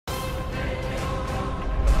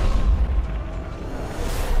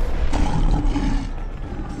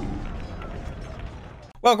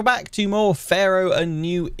Welcome back to more Pharaoh, a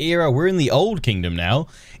new era. We're in the Old Kingdom now.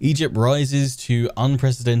 Egypt rises to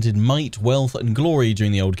unprecedented might, wealth and glory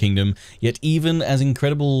during the Old Kingdom, yet even as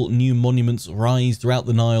incredible new monuments rise throughout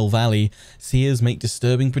the Nile Valley, seers make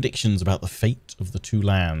disturbing predictions about the fate of the two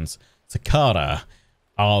lands. Saqqara,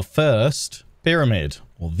 our first pyramid,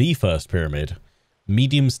 or the first pyramid.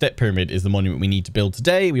 Medium step pyramid is the monument we need to build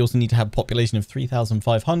today. We also need to have a population of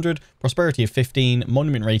 3,500, prosperity of 15,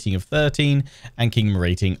 monument rating of 13, and kingdom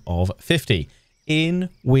rating of 50. In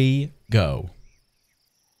we go.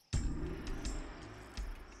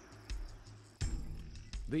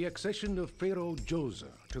 The accession of Pharaoh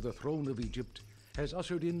Djoser to the throne of Egypt has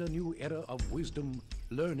ushered in a new era of wisdom,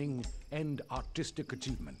 learning, and artistic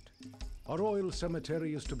achievement. A royal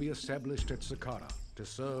cemetery is to be established at Saqqara to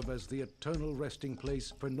serve as the eternal resting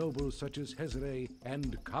place for nobles such as Hezre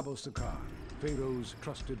and Kabo Saqqar, Pharaoh's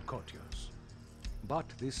trusted courtiers. But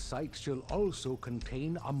this site shall also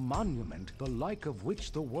contain a monument the like of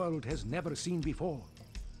which the world has never seen before.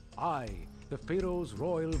 I, the Pharaoh's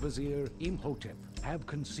royal vizier Imhotep, have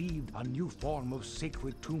conceived a new form of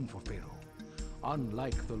sacred tomb for Pharaoh.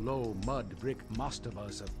 Unlike the low mud brick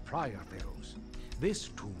mastabas of prior pharaohs, this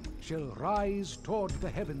tomb shall rise toward the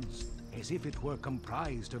heavens as if it were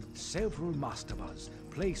comprised of several mastabas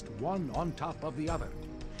placed one on top of the other.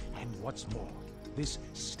 And what's more, this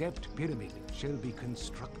stepped pyramid shall be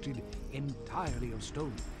constructed entirely of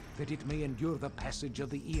stone, that it may endure the passage of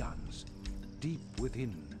the eons. Deep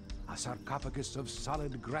within, a sarcophagus of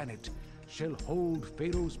solid granite shall hold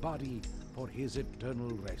Pharaoh's body for his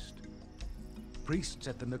eternal rest. Priests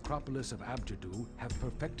at the necropolis of Abjadu have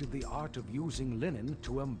perfected the art of using linen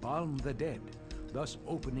to embalm the dead, thus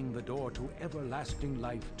opening the door to everlasting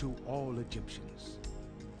life to all Egyptians.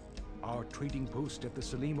 Our trading post at the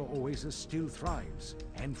Salima Oasis still thrives,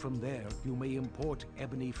 and from there you may import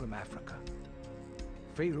ebony from Africa.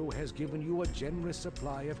 Pharaoh has given you a generous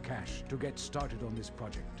supply of cash to get started on this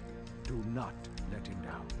project. Do not let him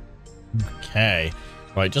down. Okay.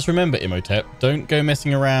 Right, just remember, Imhotep, don't go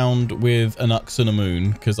messing around with an Ux and a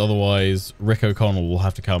moon, because otherwise Rick O'Connell will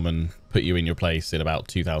have to come and put you in your place in about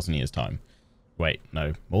 2,000 years' time. Wait,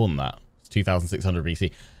 no, more than that. It's 2,600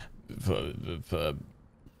 BC. For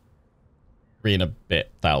 3 and a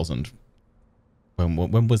bit thousand.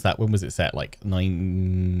 When was that? When was it set? Like early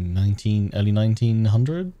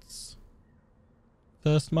 1900s?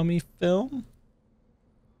 First Mummy film?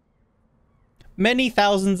 Many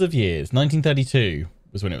thousands of years. 1932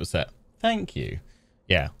 was when it was set. Thank you.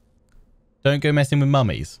 Yeah. Don't go messing with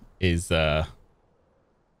mummies is the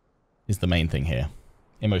main thing here.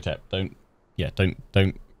 Imhotep, don't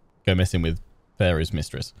go messing with Pharaoh's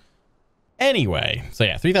mistress. Anyway, so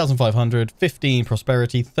yeah, 3,500, 15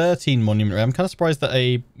 prosperity, 13 monument rating. I'm kind of surprised that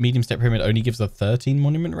a medium step pyramid only gives a 13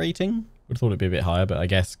 monument rating. Would have thought it'd be a bit higher, but I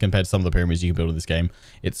guess compared to some of the pyramids you can build in this game,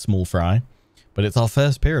 it's small fry. But it's our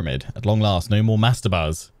first pyramid at long last. No more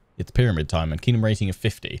mastabas. It's pyramid time and kingdom rating of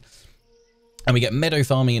 50. And we get meadow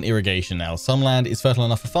farming and irrigation now. Some land is fertile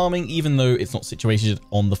enough for farming, even though it's not situated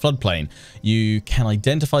on the floodplain. You can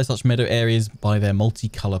identify such meadow areas by their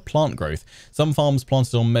multicolour plant growth. Some farms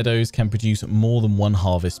planted on meadows can produce more than one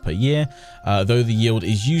harvest per year, though the yield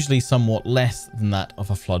is usually somewhat less than that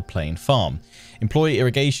of a floodplain farm. Employ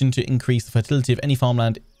irrigation to increase the fertility of any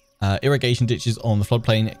farmland. Irrigation ditches on the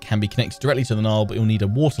floodplain can be connected directly to the Nile, but you'll need a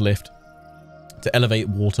water lift to elevate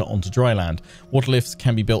water onto dry land. Water lifts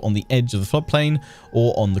can be built on the edge of the floodplain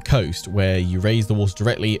or on the coast, where you raise the water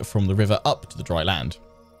directly from the river up to the dry land.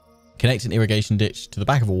 Connect an irrigation ditch to the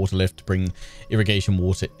back of a water lift to bring irrigation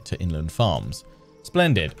water to inland farms.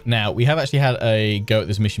 Splendid. Now, we have actually had a go at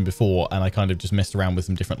this mission before, and I kind of just messed around with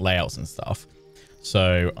some different layouts and stuff.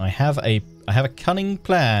 So I have a cunning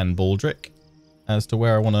plan, Baldric, as to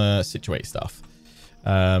where I want to situate stuff.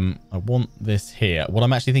 I want this here. What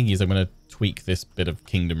I'm actually thinking is I'm going to tweak this bit of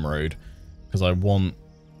Kingdom Road, because I want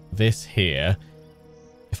this here.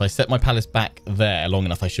 If I set my palace back there long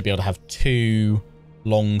enough, I should be able to have 2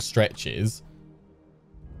 long stretches.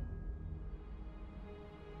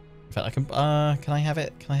 In fact, I can I have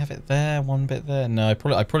it there, one bit there? No, I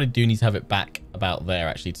probably do need to have it back about there,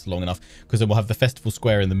 actually. It's long enough, because then we'll have the festival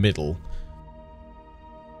square in the middle.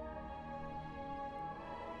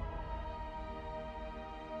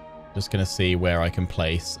 Just going to see where I can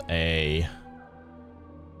place a...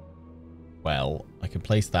 Well, I can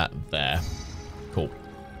place that there. Cool.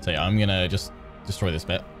 So yeah, I'm going to just destroy this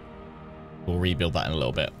bit. We'll rebuild that in a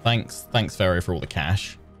little bit. Thanks, Pharaoh, for all the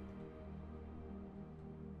cash.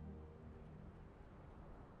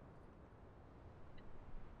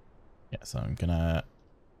 Yeah, so I'm going to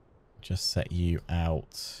just set you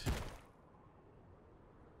out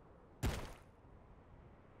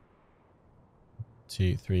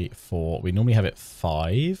 2, 3, 4. We normally have it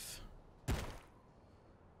 5.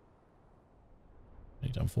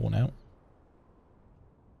 Only done 4 now.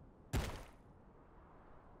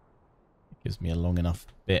 Gives me a long enough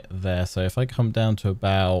bit there. So if I come down to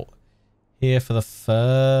about here for the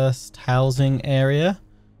first housing area,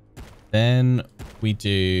 then we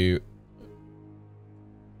do...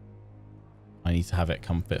 I need to have it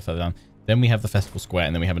come a bit further down. Then we have the festival square,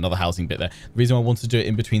 and then we have another housing bit there. The reason I wanted to do it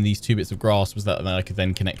in between these 2 bits of grass was that I could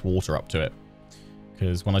then connect water up to it.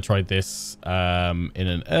 Because when I tried this in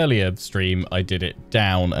an earlier stream, I did it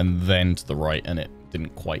down and then to the right, and it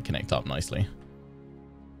didn't quite connect up nicely.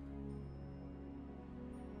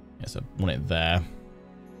 Yeah, so I want it there.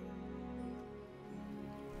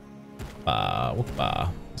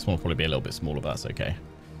 This one will probably be a little bit smaller, but that's okay.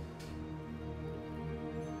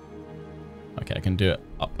 Okay, I can do it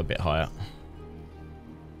up a bit higher.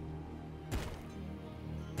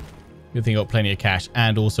 Good thing I got plenty of cash,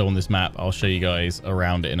 and also on this map, I'll show you guys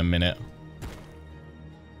around it in a minute.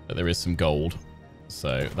 But there is some gold,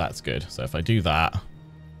 so that's good. So if I do that,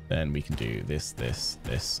 then we can do this, this,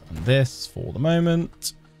 this, and this for the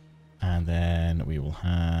moment. And then we will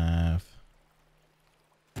have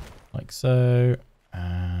like so,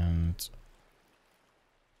 and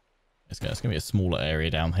it's going to be a smaller area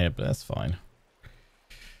down here, but that's fine.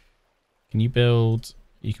 Can you build...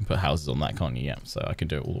 You can put houses on that, can't you? Yeah, so I can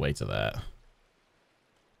do it all the way to there.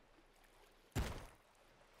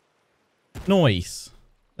 Nice.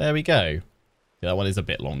 There we go. Yeah, that one is a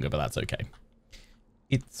bit longer, but that's okay.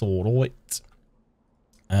 It's all right.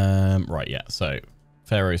 Right, yeah, so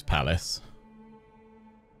Pharaoh's Palace.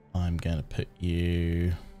 I'm going to put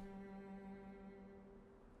you...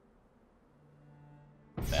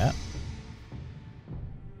 there.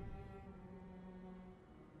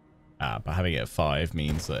 But having it at 5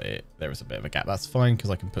 means that there is a bit of a gap. That's fine,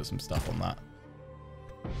 because I can put some stuff on that.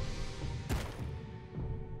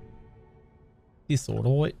 It's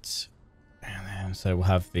all right. And then, so we'll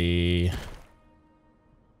have the...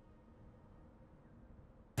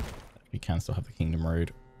 We can still have the Kingdom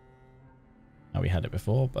Road. Now we had it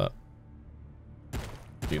before, but...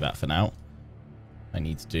 do that for now. I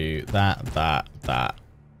need to do that, that, that,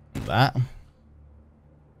 and that.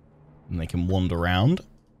 And they can wander around.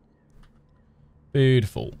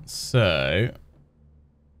 Beautiful. So,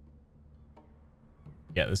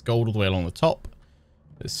 yeah, there's gold all the way along the top.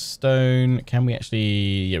 There's stone. Can we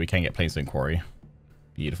actually... Yeah, we can get plainstone quarry.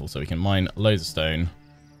 Beautiful. So we can mine loads of stone.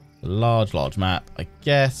 Large, large map. I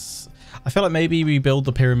guess... I feel like maybe we build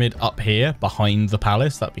the pyramid up here behind the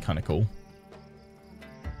palace. That'd be kind of cool.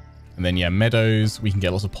 And then, yeah, meadows. We can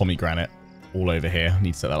get lots of pomegranate all over here.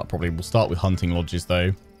 Need to set that up properly. We'll start with hunting lodges,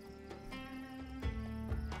 though.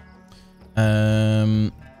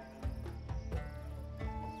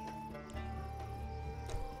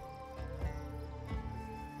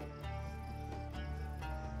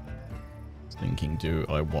 Thinking, do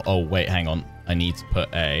I want... Oh, wait, hang on. I need to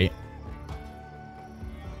put a...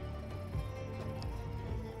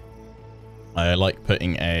 I like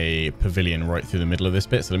putting a pavilion right through the middle of this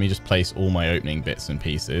bit. So let me just place all my opening bits and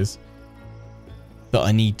pieces that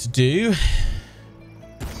I need to do.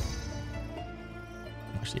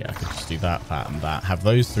 Actually, yeah, I could just do that, that, and that. Have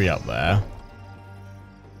those 3 up there.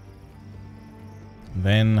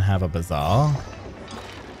 Then have a bazaar.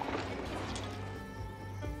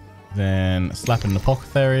 Then slap an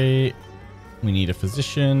apothecary. We need a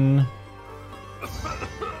physician.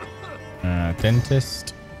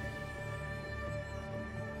 Dentist.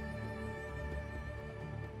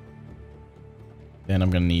 Then I'm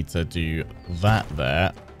going to need to do that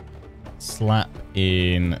there. Slap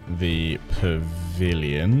in the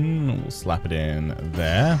pavilion. We'll slap it in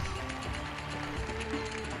there.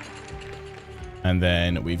 And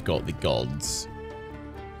then we've got the gods.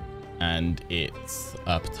 And it's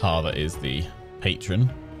Ptah that is the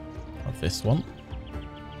patron of this one.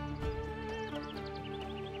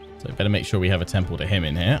 So better make sure we have a temple to him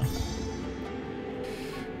in here.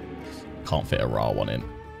 Can't fit a Ra one in.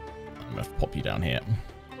 I'm going to pop you down here.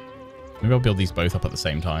 Maybe I'll build these both up at the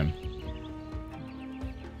same time.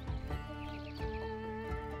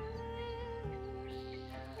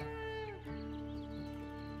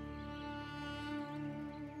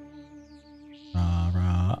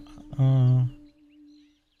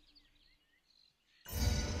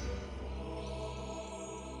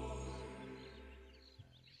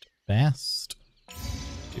 Best.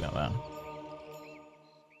 Do that there.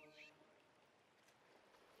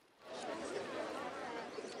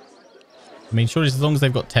 I mean, surely as long as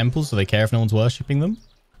they've got temples, do they care if no one's worshipping them?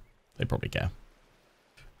 They probably care.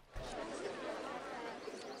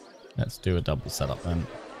 Let's do a double setup then.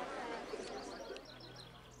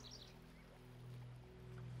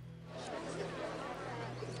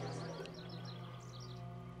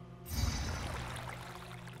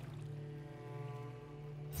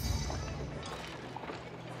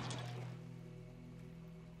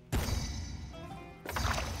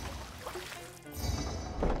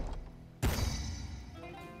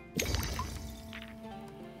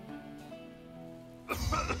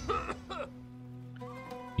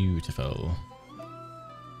 Beautiful.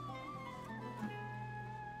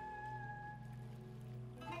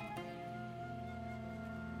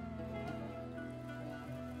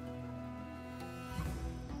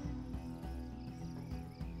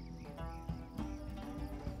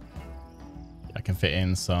 I can fit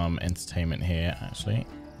in some entertainment here, actually.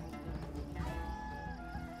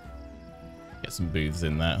 Get some booths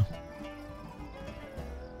in there.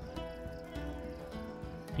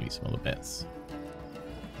 Leave some other bits.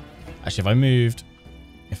 Actually,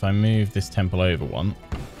 if I move this temple over one.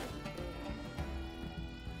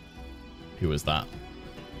 Who was that?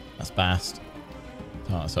 That's Bast.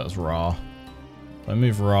 Oh, so that's Ra. If I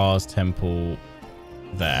move Ra's temple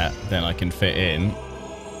there, then I can fit in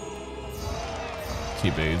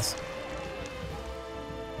 2 booths.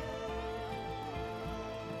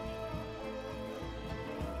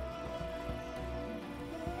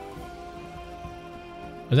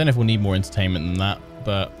 I don't know if we'll need more entertainment than that,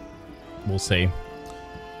 but we'll see.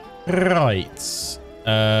 Right.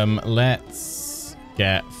 Let's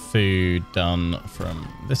get food done from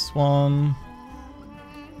this one.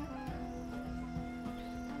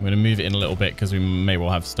 I'm going to move it in a little bit because we may well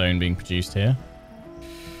have stone being produced here.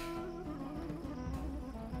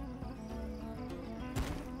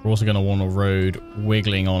 We're also going to want a road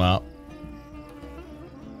wiggling on up.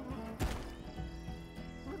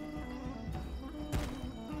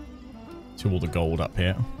 To all the gold up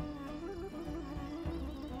here.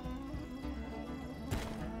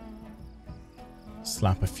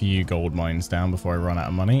 Slap a few gold mines down before I run out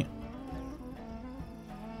of money.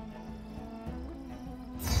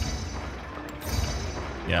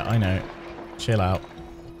 Yeah, I know. Chill out.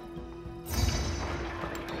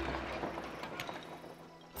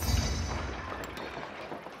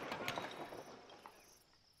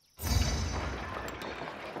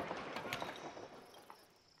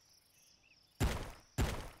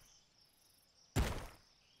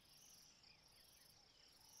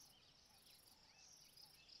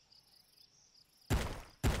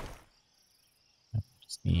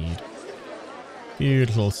 Just need a few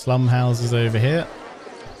little slum houses over here.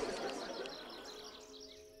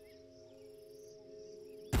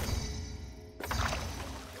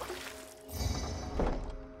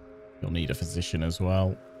 You'll need a physician as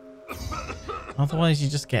well. Otherwise you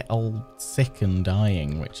just get old, sick and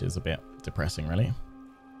dying, which is a bit depressing, really.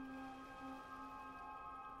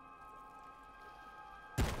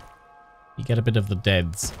 You get a bit of the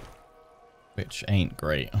deads, which ain't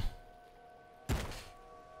great.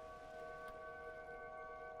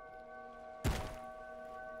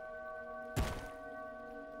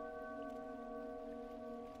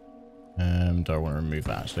 Do I want to remove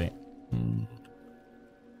that, actually?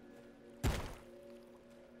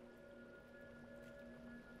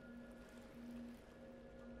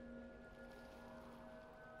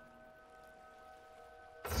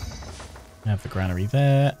 Have the granary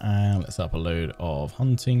there, and let's up a load of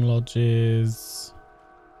hunting lodges.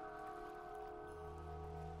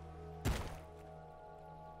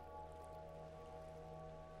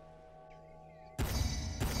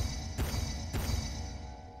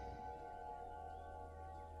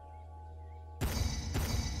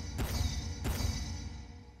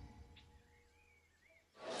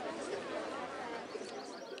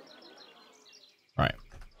 Right,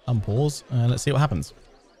 unpause, and let's see what happens.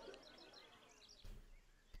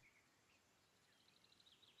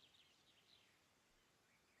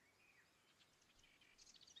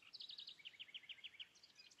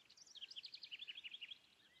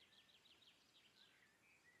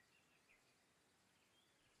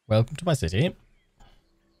 Welcome to my city.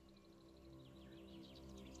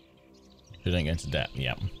 Shouldn't go into debt.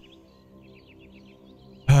 Yeah.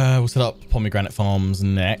 We'll set up pomegranate farms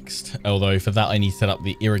next. Although for that I need to set up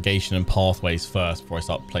the irrigation and pathways first before I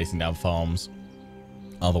start placing down farms.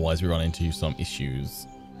 Otherwise we run into some issues.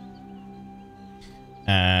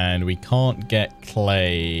 And we can't get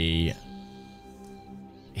clay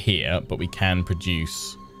here, but we can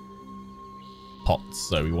produce pots.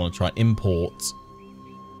 So we want to try and import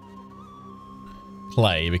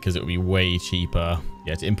clay because it would be way cheaper.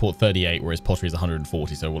 Yeah, to import 38, whereas pottery is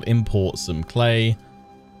 140. So we'll import some clay.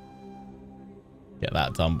 Get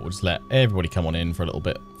that done, but we'll just let everybody come on in for a little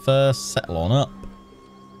bit first. Settle on up.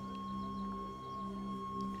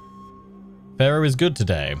 Pharaoh is good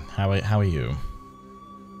today. How are you?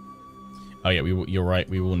 Oh yeah, you're right.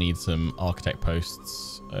 We will need some architect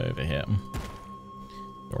posts over here.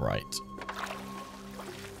 You're right.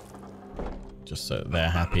 Just so they're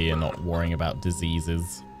happy and not worrying about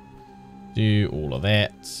diseases. Do all of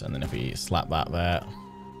that, and then if we slap that there.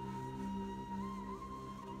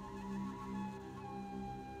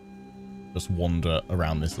 just wander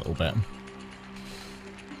around this little bit.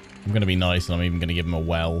 I'm going to be nice, and I'm even going to give him a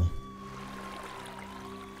well.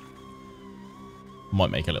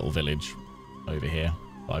 Might make a little village over here,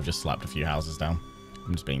 but I've just slapped a few houses down.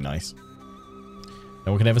 I'm just being nice.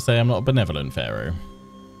 No one can ever say I'm not a benevolent pharaoh.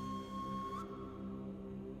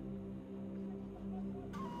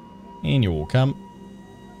 In you all come.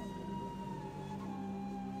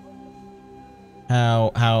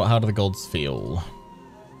 How do the gods feel?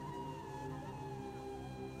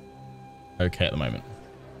 Okay at the moment.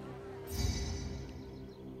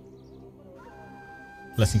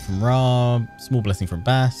 Blessing from Ra, small blessing from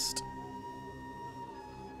Bast.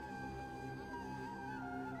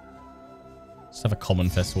 Let's have a common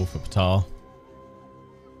festival for Ptah.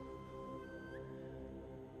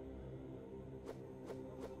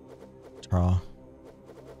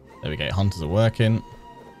 There we go. Hunters are working.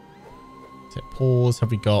 Let's hit pause.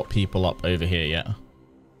 Have we got people up over here yet?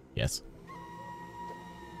 Yes.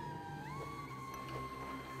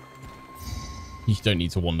 You don't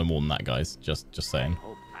need to wander more than that, guys. Just saying. I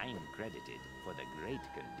hope I'm credited for the great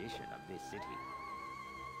condition of this city.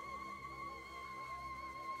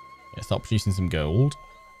 Yeah, start producing some gold.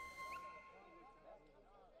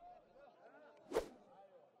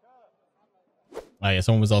 Oh yeah,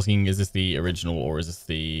 someone was asking, is this the original or is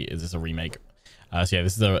this a remake? So yeah,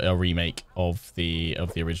 this is a remake of the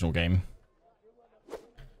original game.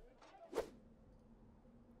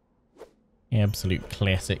 Absolute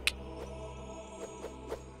classic.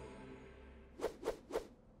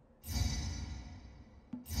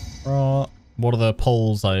 What are the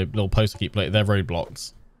poles? Little posts I keep playing. They're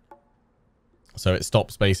roadblocks. So it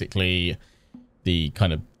stops basically the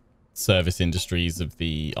kind of service industries of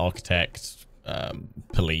the architect,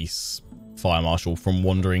 police, fire marshal from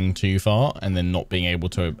wandering too far and then not being able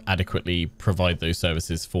to adequately provide those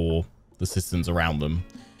services for the systems around them.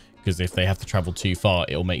 Because if they have to travel too far,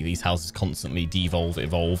 it'll make these houses constantly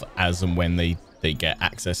evolve as and when they get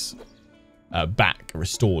access back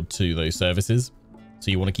restored to those services. So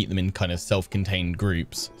you want to keep them in kind of self-contained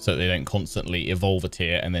groups so they don't constantly evolve a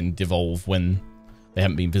tier and then devolve when they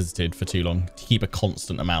haven't been visited for too long, to keep a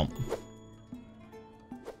constant amount.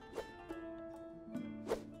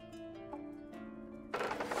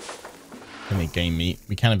 Can they gain meat?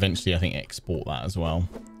 We can eventually, I think, export that as well.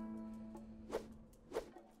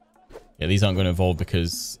 Yeah, these aren't going to evolve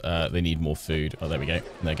because they need more food. Oh, there we go.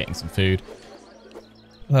 They're getting some food.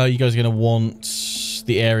 You guys are going to want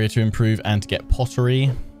the area to improve and to get pottery.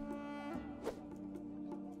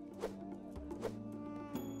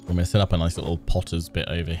 I'm going to set up a nice little potter's bit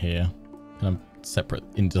over here. Kind of separate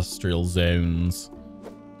industrial zones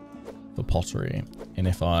for pottery. And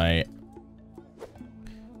if I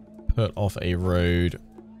put off a road,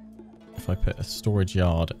 if I put a storage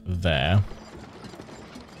yard there,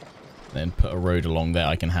 then put a road along there,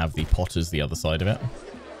 I can have the potters the other side of it.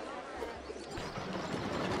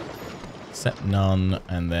 Set none,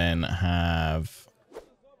 and then have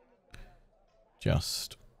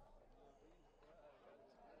just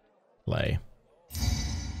play.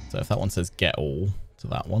 So if that one says get all to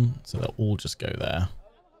that one, so they'll all just go there.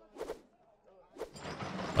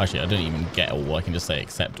 Actually, I don't even get all. I can just say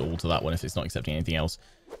accept all to that one if it's not accepting anything else.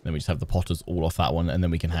 Then we just have the potters all off that one, and then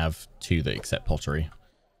we can have two that accept pottery.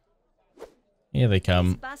 Here they come.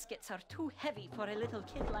 These baskets are too heavy for a little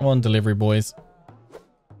kid like Come on, delivery boys.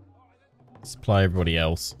 Supply everybody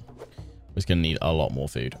else. We're just going to need a lot more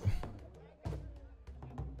food.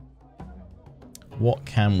 What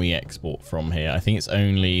can we export from here? I think it's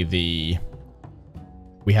only the...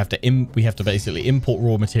 We have to basically import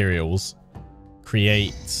raw materials,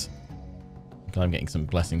 create... I'm getting some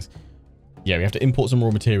blessings. Yeah, we have to import some raw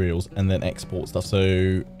materials and then export stuff.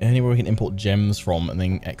 So anywhere we can import gems from and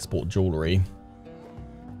then export jewelry.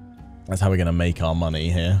 That's how we're going to make our money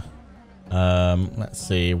here. Let's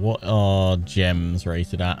see, what are gems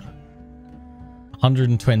rated at?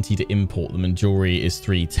 120 to import them, and jewelry is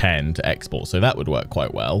 310 to export, so that would work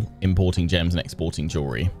quite well, importing gems and exporting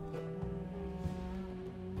jewelry.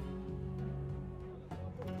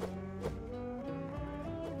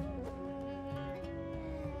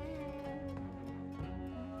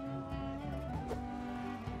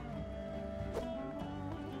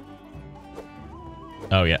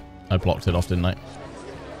 Oh yeah, I blocked it off, didn't I?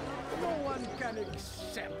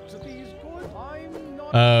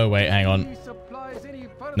 Oh, wait, hang on.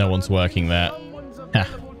 No one's working there.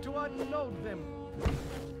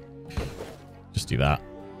 Just do that.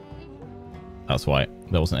 That's why.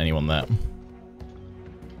 There wasn't anyone there.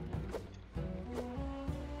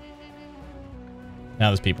 Now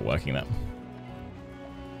there's people working there.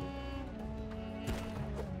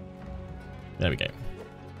 There we go.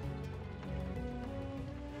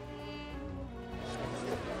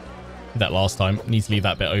 that last time. Need to leave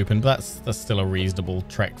that bit open, but that's still a reasonable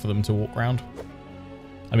trek for them to walk around.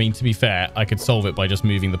 I mean, to be fair, I could solve it by just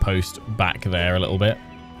moving the post back there a little bit.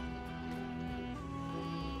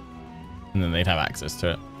 And then they'd have access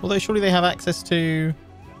to it. Although surely they have access to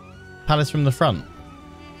Palace from the front.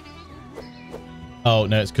 Oh,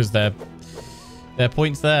 no, it's because their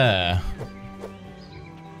point's there.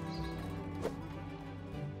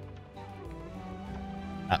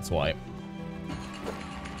 That's why.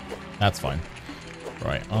 That's fine.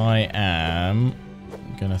 Right, I am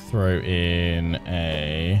going to throw in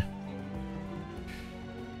a...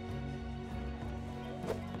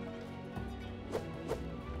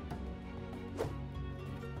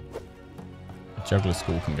 Juggler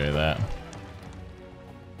school can go there.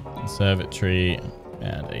 Conservatory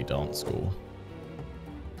and a dance school.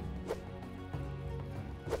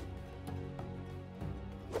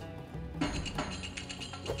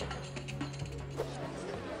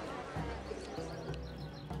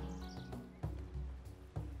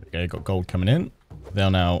 Okay, got gold coming in.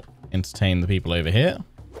 They'll now entertain the people over here.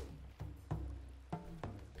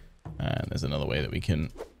 And there's another way that we can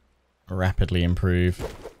rapidly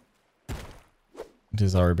improve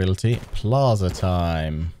desirability. Plaza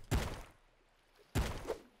time.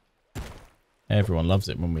 Everyone loves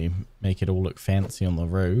it when we make it all look fancy on the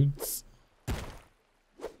roads.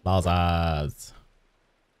 Plazas.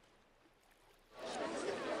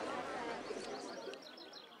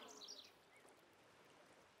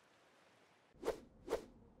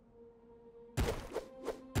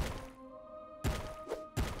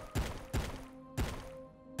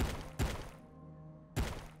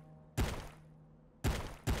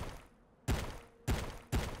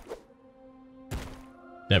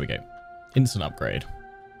 There we go. Instant upgrade.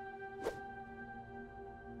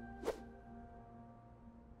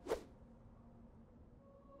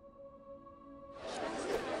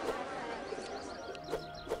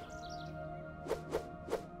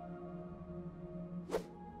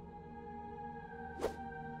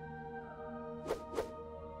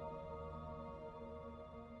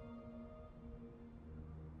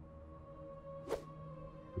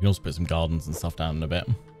 We can also put some gardens and stuff down in a bit.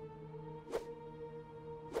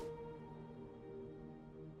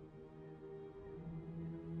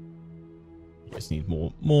 Just need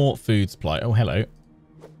more food supply. Oh, hello.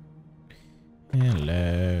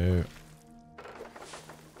 Hello.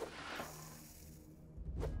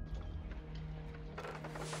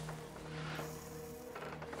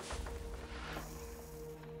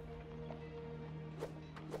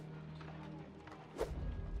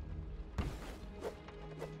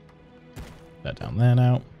 That down there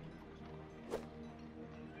now.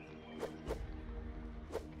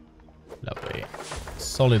 Lovely.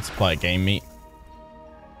 Solid supply of game meat.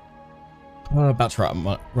 About to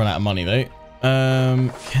run out of money though.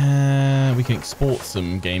 We can export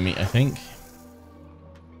some game meat, I think.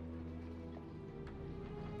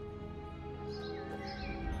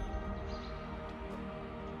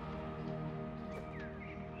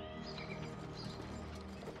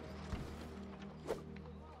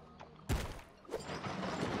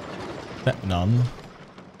 Accept none.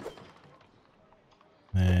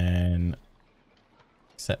 Then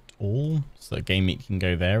accept all, so that game meat can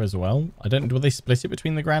go there as well. I don't know, will they split it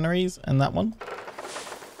between the granaries and that one?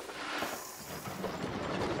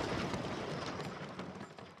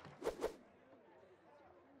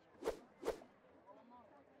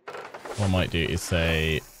 What I might do is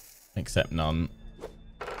say accept none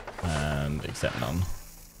and accept none.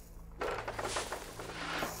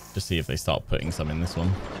 Just see if they start putting some in this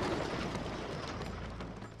one.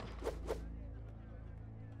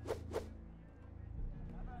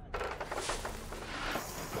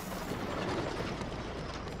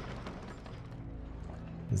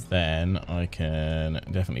 Then I can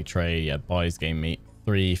definitely trade, yeah, buys game meat,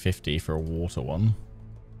 350 for a water one.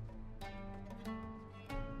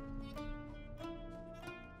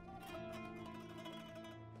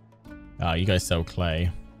 Ah, you guys sell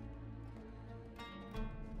clay.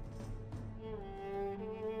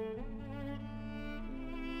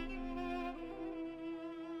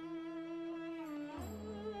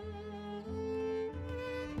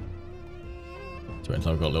 So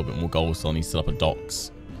I've got a little bit more gold, so I'll need to set up a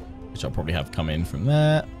docks, which I'll probably have come in from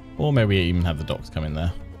there, or maybe even have the docks come in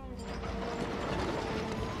there.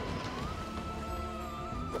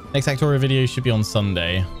 Next Actoria video should be on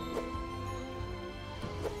Sunday.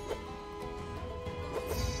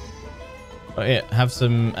 Oh yeah, have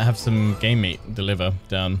some game meat deliver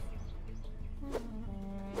down.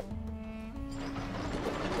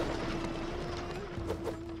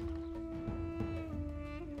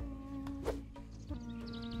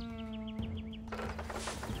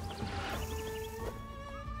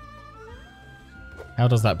 How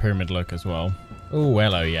does that pyramid look as well? Oh,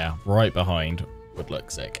 hello, yeah. Right behind would look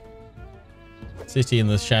sick. City in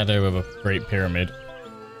the shadow of a great pyramid.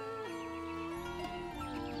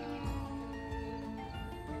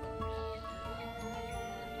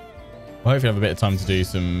 Well, hopefully I have a bit of time to do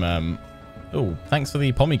some... Oh, thanks for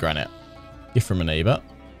the pomegranate. Gift from a neighbour.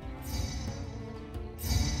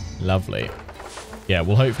 Lovely. Yeah,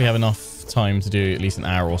 we'll hopefully have enough time to do at least an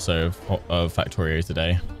hour or so of Factorios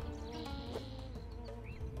today.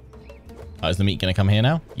 Oh, is the meat going to come here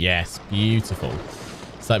now? Yes, beautiful.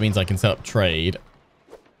 So that means I can set up trade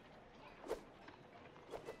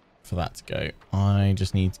for that to go. I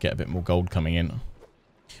just need to get a bit more gold coming in.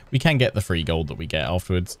 We can get the free gold that we get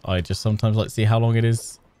afterwards. I just sometimes like to see how long it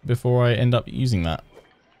is before I end up using that.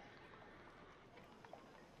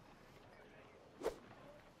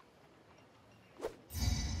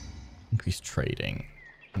 Increase trading.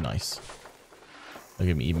 Nice. They'll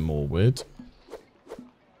give me even more wood.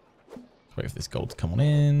 Wait for this gold to come on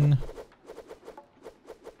in.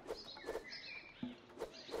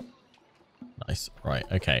 Nice. Right.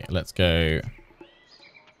 Okay. Let's go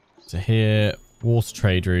to here. Water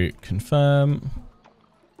trade route. Confirm.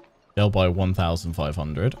 They'll buy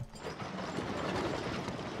 1,500.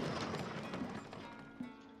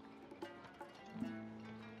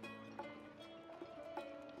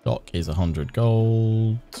 Dock is 100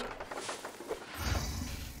 gold.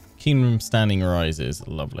 Kingdom standing rises.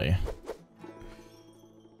 Lovely.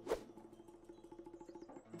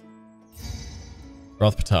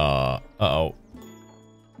 Rothpatar. Uh-oh.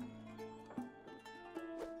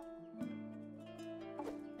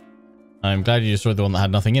 I'm glad you destroyed the one that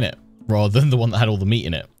had nothing in it, rather than the one that had all the meat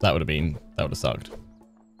in it. That would have sucked.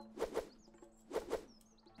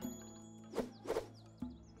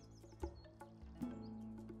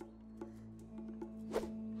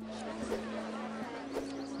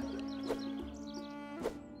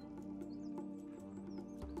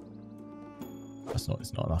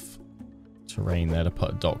 It's not enough terrain there to put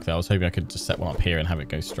a dock there. I was hoping I could just set one up here and have it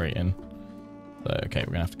go straight in. So, okay,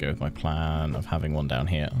 we're gonna have to go with my plan of having one down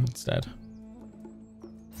here instead.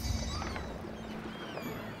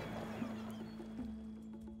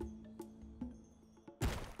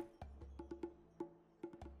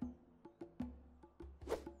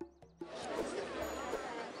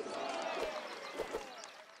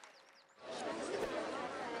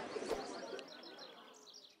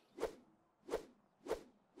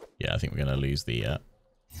 Yeah, I think we're going to lose the...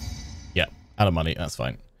 Yeah, out of money. That's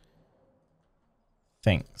fine.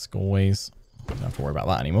 Thanks, always. Don't have to worry about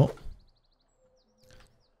that anymore.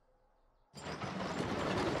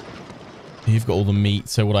 You've got all the meat.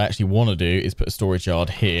 So what I actually want to do is put a storage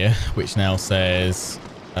yard here, which now says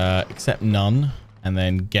accept none and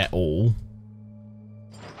then get all.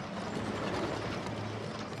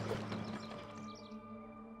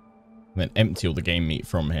 And then empty all the game meat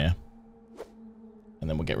from here. And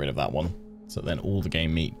then we'll get rid of that one. So then all the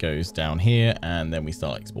game meat goes down here and then we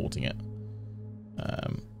start exporting it.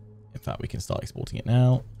 In fact, we can start exporting it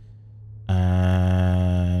now.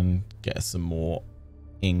 And get us some more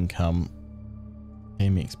income.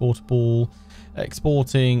 Game meat exportable.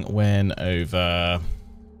 Exporting when over,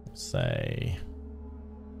 say,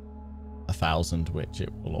 1,000, which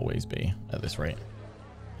it will always be at this rate.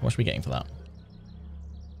 How much are we getting for that?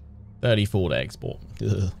 34 to export.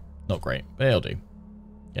 Ugh, not great, but it'll do.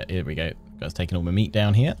 Yeah, here we go. Guys taking all my meat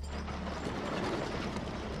down here.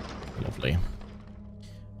 Lovely.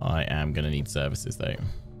 I am going to need services, though.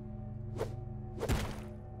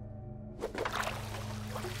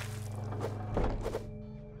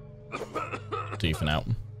 Do for now.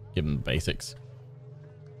 Give them the basics.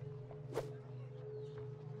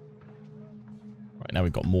 Right, now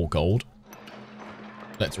we've got more gold.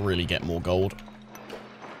 Let's really get more gold.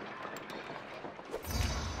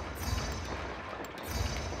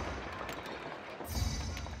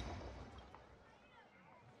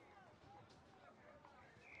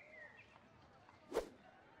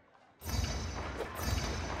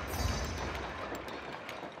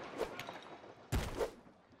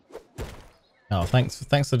 Oh, thanks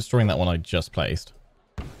for destroying that one I just placed.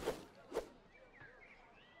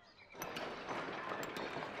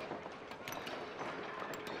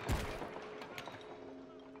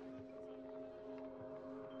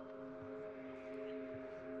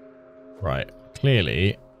 Right,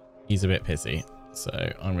 clearly he's a bit pissy, so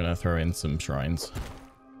I'm going to throw in some shrines.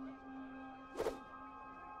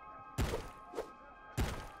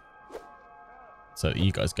 So that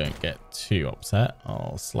you guys don't get too upset.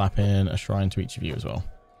 I'll slap in a shrine to each of you as well.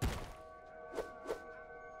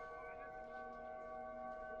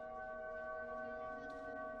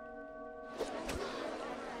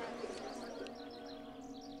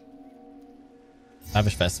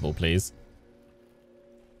 Lavish festival, please.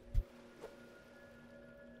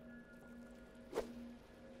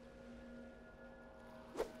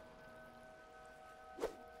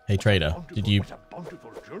 Hey trader, did you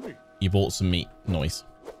bought some meat? Nice.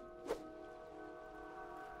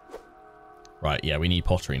 Right, yeah, we need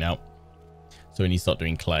pottery now. So we need to start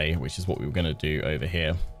doing clay, which is what we were going to do over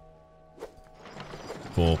here.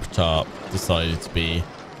 Before Ptah decided to be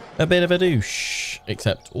a bit of a douche.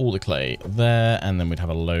 Accept all the clay there, and then we'd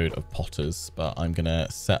have a load of potters. But I'm going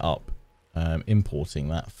to set up importing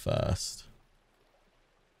that first.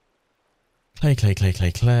 Clay, clay, clay,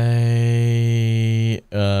 clay, clay.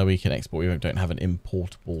 We can export. We don't have an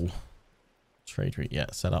importable trade route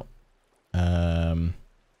yet set up.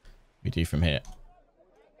 We do from here.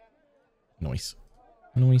 Nice.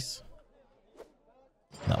 Nice.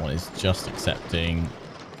 That one is just accepting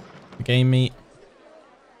the game meat.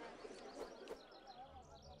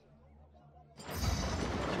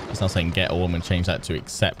 It's not saying get all. I'm going to change that to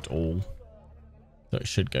accept all. So it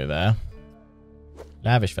should go there.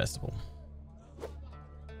 Lavish festival.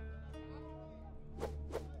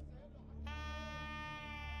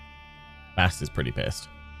 Bast is pretty pissed.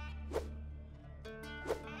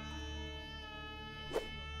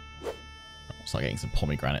 I'll start getting some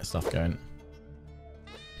pomegranate stuff going.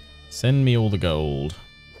 Send me all the gold.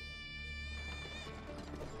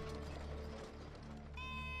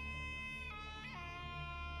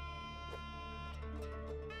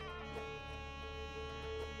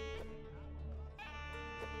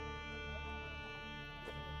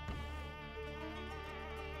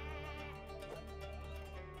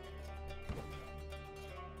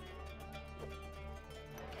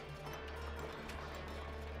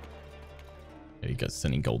 You guys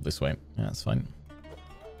sending gold this way. Yeah, that's fine.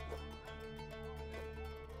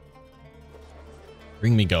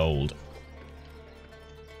 Bring me gold.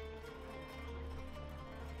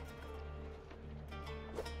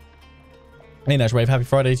 Hey, Nash Wave, happy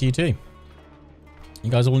Friday to you too.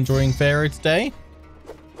 You guys all enjoying Pharaoh today?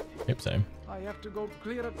 Hope so. I have to go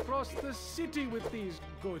clear across the city with these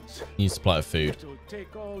goods. Need supply of food. It'll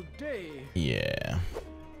take all day. Yeah.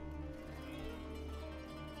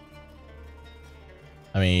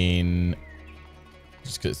 I mean,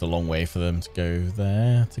 just because it's a long way for them to go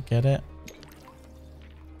there to get it.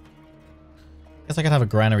 Guess I could have a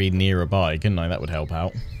granary nearby, couldn't I? That would help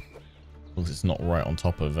out. As long as it's not right on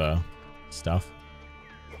top of stuff.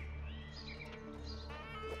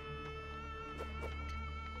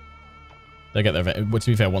 They'll get there. But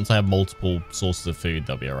to be fair, once I have multiple sources of food,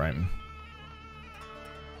 they'll be alright.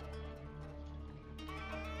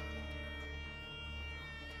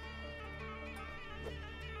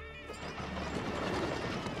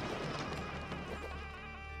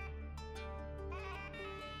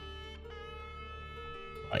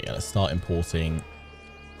 Right, yeah, let's start importing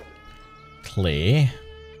clear.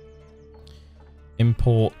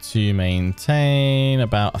 Import to maintain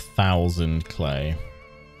about 1,000 clay.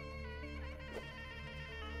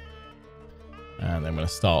 And then I'm going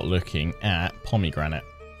to start looking at pomegranate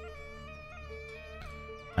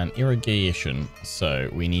and irrigation. So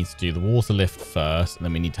we need to do the water lift first, and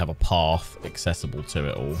then we need to have a path accessible to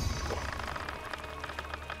it all.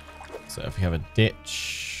 So if we have a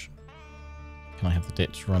ditch, can I have the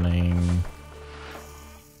ditch running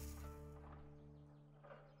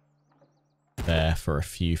there for a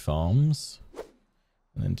few farms?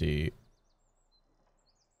 And then do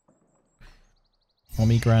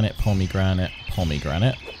pomegranate, pomegranate,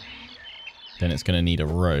 pomegranate. Then it's going to need a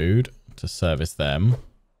road to service them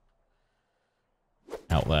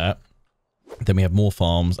out there. Then we have more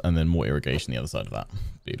farms and then more irrigation the other side of that.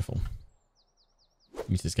 Beautiful.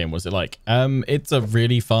 This game, what's it like? It's a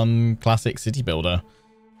really fun classic city builder.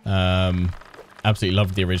 Absolutely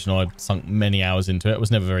loved the original. I've sunk many hours into it. I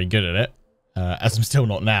was never very good at it, as I'm still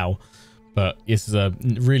not now. But this is a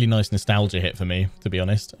really nice nostalgia hit for me, to be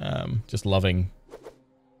honest. Just loving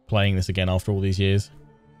playing this again after all these years.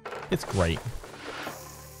 It's great.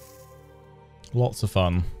 Lots of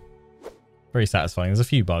fun. Very satisfying. There's a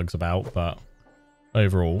few bugs about, but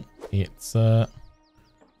overall, it's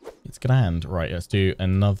grand. Right, let's do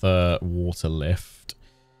another water lift.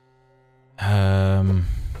 I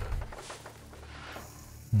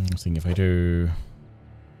was thinking if I do...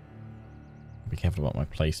 Be careful about my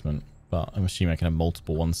placement, but I'm assuming I can have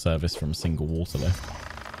multiple one service from a single water lift.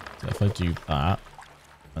 So if I do that,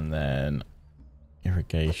 and then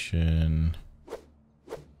irrigation...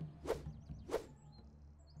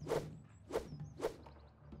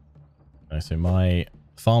 Okay, so my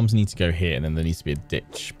farms need to go here, and then there needs to be a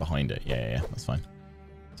ditch behind it. Yeah, that's fine.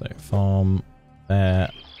 So farm there.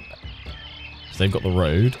 So they've got the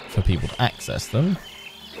road for people to access them.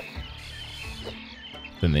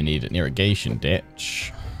 Then they need an irrigation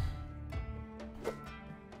ditch.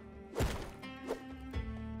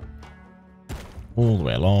 All the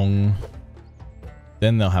way along.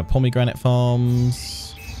 Then they'll have pomegranate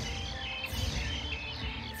farms.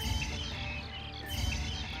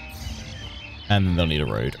 And then they'll need a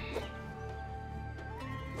road.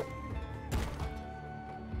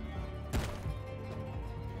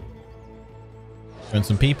 And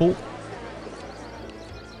some people.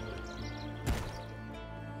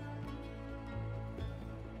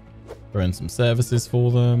 Run some services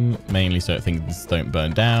for them, mainly so that things don't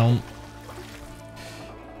burn down.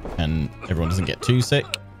 And everyone doesn't get too sick.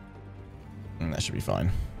 And that should be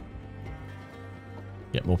fine.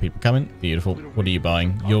 Yep, more people coming. Beautiful. What are you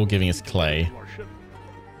buying? You're giving us clay.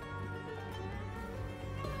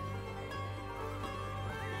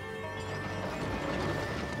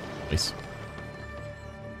 Nice.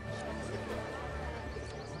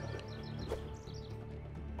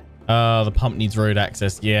 The pump needs road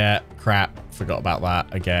access. Yeah, crap. Forgot about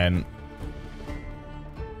that again.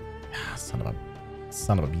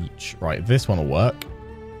 Son of a beach. Right, this one will work.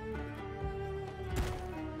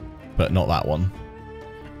 But not that one.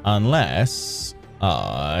 Unless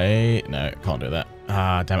I... No, can't do that.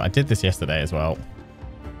 Ah, damn it. I did this yesterday as well.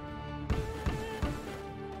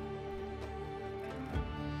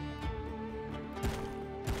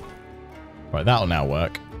 Right, that'll now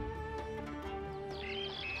work.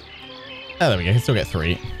 Oh, there we go. You can still get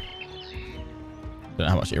 3. Don't know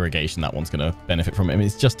how much irrigation that one's going to benefit from it. I mean,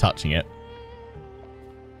 it's just touching it.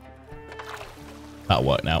 That'll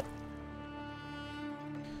work now.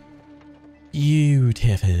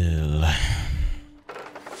 Beautiful.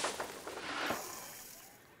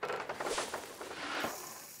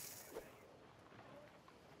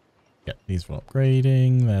 Yep, these are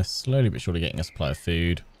upgrading. They're slowly but surely getting a supply of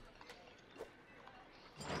food.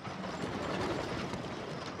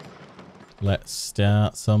 Let's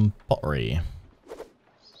start some pottery.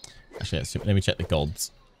 Actually, let me check the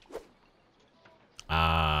gods.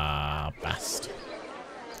 Ah, bast.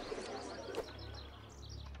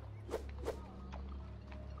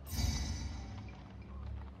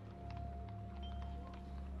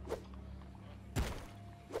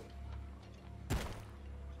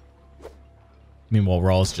 Meanwhile,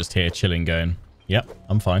 Ra's just here chilling going, yep,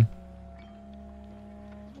 I'm fine.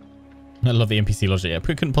 I love the NPC logic. It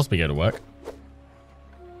couldn't possibly go to work.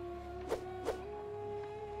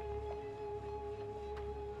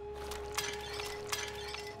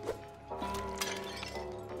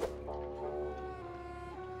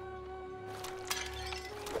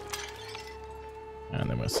 And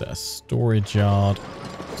then we'll set a storage yard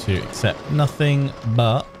to accept nothing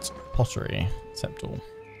but pottery. Accept all.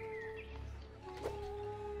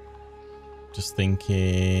 Just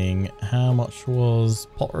thinking, how much was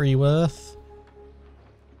pottery worth?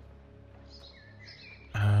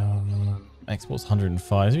 Exports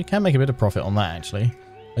 105. So we can make a bit of profit on that, actually.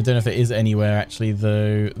 I don't know if it is anywhere, actually,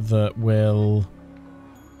 though, that will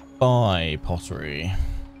buy pottery.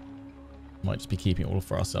 Might just be keeping it all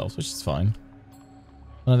for ourselves, which is fine.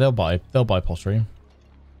 No, they'll buy pottery.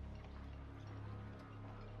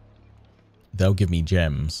 They'll give me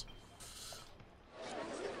gems.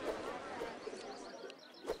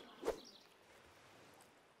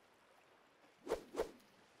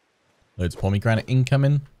 Loads of pomegranate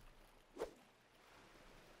incoming.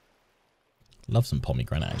 Love some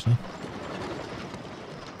pomegranate, actually.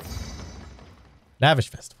 Lavish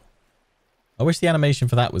Festival. I wish the animation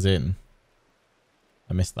for that was in.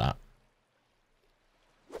 I missed that.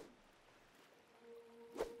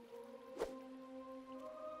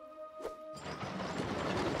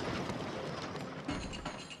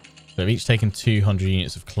 So we've each taken 200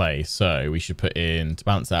 units of clay. So we should put in, to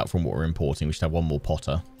balance out from what we're importing, we should have one more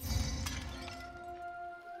potter.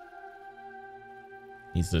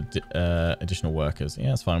 Needs additional workers. Yeah,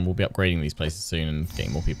 that's fine. We'll be upgrading these places soon and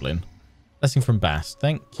getting more people in. Blessing from Bast.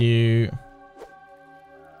 Thank you.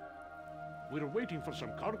 We're waiting for some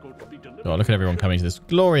cargo to be delivered. Oh, look at everyone coming to this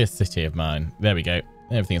glorious city of mine. There we go.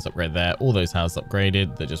 Everything is upgraded there. All those houses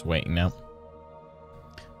upgraded. They're just waiting now.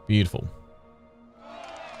 Beautiful.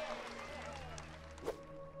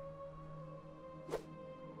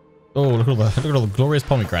 Oh, look at all the glorious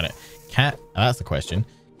pomegranate. That's the question.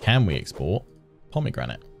 Can we export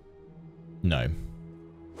pomegranate? No.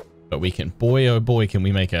 But we can, boy oh boy, can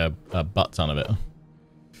we make a butt ton of it.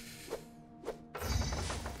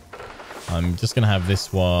 I'm just going to have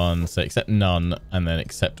this one, so accept none, and then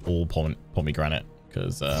accept all pomegranate,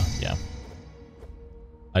 because, yeah.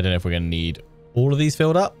 I don't know if we're going to need all of these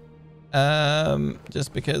filled up,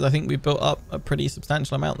 just because I think we've built up a pretty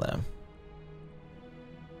substantial amount there.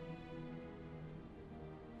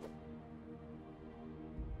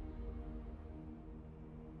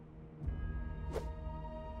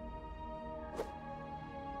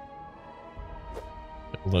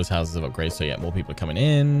 All those houses have upgraded, so yeah, more people are coming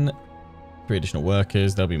in. 3 additional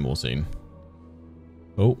workers. There'll be more soon.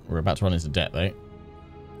 Oh, we're about to run into debt, though.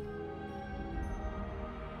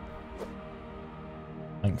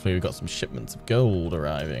 Thankfully, we've got some shipments of gold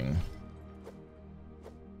arriving.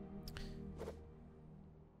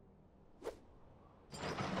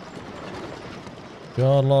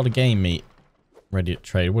 Got a lot of game meat ready to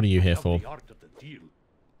trade. What are you here for? The art of the deal.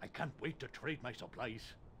 I can't wait to trade my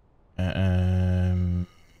supplies.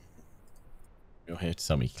 You're here to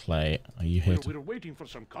sell me clay. Are you here to... We're waiting for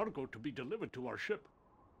some cargo to be delivered to our ship.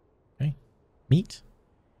 Okay. Meat?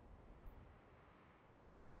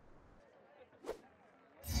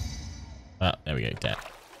 Ah, there we go. Debt.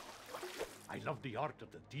 I love the art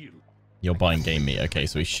of the deal. You're buying game meat. Okay,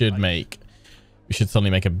 so we should suddenly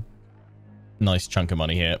make a nice chunk of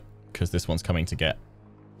money here because this one's coming to get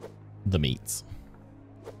the meats.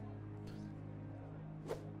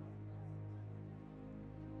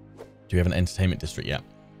 Do we have an entertainment district yet?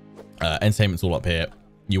 Entertainment's all up here.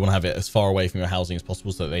 You want to have it as far away from your housing as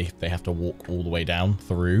possible so that they have to walk all the way down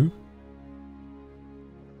through.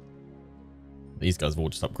 These guys have all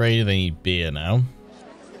just upgraded. They need beer now.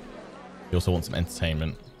 You also want some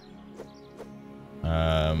entertainment.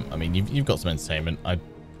 I mean, you've got some entertainment. I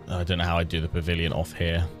don't know how I'd do the pavilion off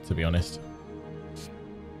here, to be honest.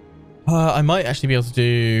 I might actually be able to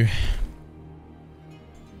do...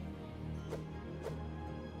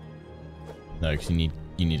 No, because you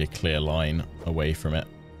need a clear line away from it.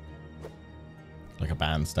 Like a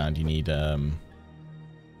bandstand, you need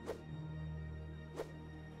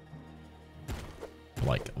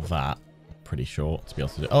like that. Pretty short to be able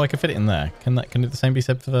to do. Oh, I can fit it in there. Can the same be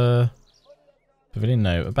said for the pavilion?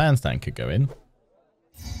 No, a bandstand could go in.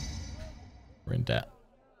 We're in debt.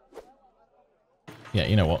 Yeah,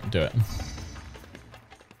 you know what? Do it.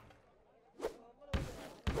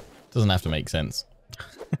 Doesn't have to make sense.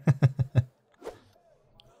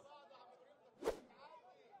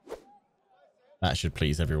 That should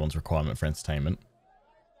please everyone's requirement for entertainment.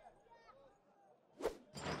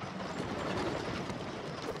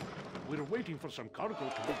 We're waiting for some cargo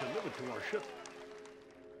to be delivered to our ship.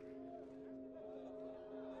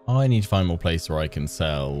 I need to find more place where I can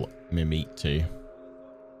sell my meat to.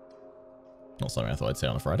 Not something I thought I'd say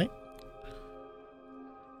on a Friday.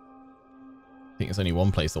 I think there's only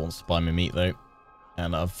one place that wants to buy my meat though.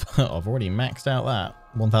 And I've already maxed out that.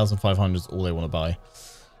 1,500 is all they want to buy.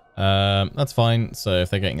 That's fine. So if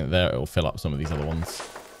they're getting it there, it will fill up some of these other ones.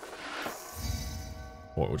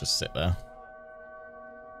 Or it will just sit there.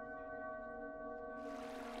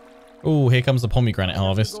 Oh, here comes the pomegranate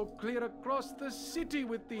harvest. Go clear across the city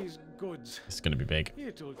with these goods. It's going to be big.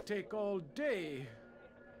 It'll take all day.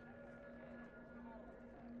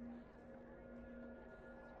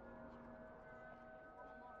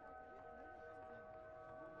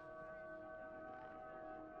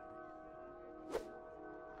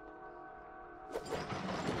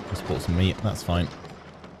 Just bought some meat. That's fine.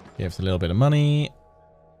 Give us a little bit of money.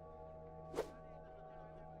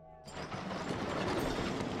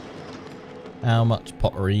 How much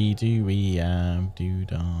pottery do we have?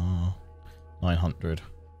 Doodah. 900.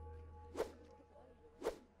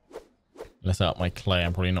 Let's out my clay.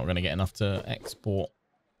 I'm probably not going to get enough to export.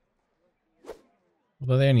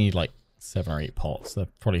 Although they only need like 7 or 8 pots. They're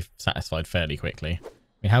probably satisfied fairly quickly. I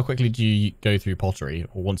mean, how quickly do you go through pottery?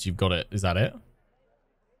 Or once you've got it, is that it?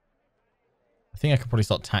 I think I could probably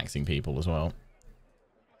start taxing people as well.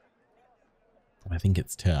 I think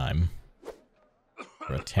it's time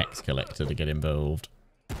for a tax collector to get involved.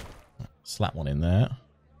 Slap one in there.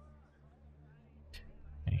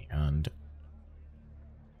 And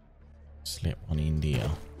slip one in there.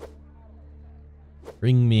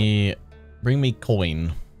 Bring me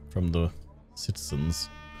coin from the citizens.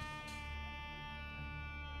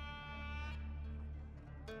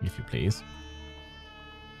 If you please.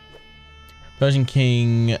 Persian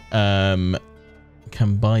King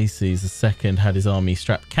Cambyses II had his army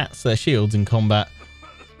strap cats to their shields in combat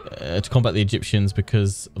to combat the Egyptians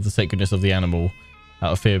because of the sacredness of the animal,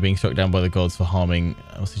 out of fear of being struck down by the gods for harming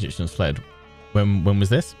us. Egyptians fled. When was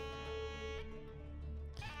this?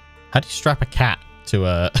 How do you strap a cat to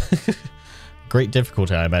a great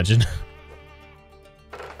difficulty, I imagine?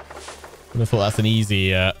 I would have thought that's an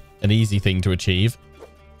easy thing to achieve.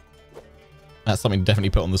 That's something to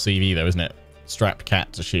definitely put on the CV though, isn't it? Strapped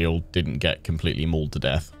cat to shield, didn't get completely mauled to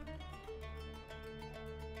death.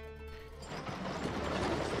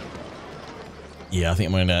 Yeah, I think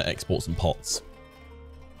I'm going to export some pots.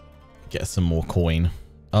 Get some more coin.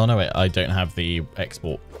 Oh no, wait, I don't have the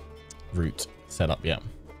export route set up yet.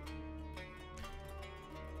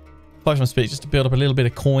 5 from speed just to build up a little bit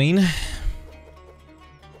of coin.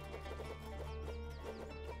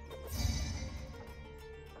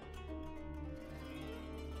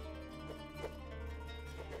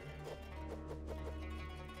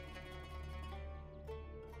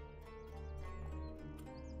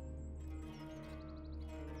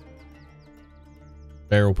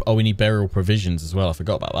 Burial. Oh, we need burial provisions as well. I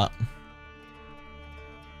forgot about that.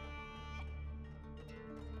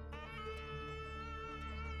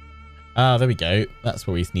 Ah, there we go. That's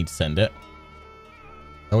where we need to send it.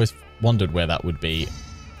 I always wondered where that would be.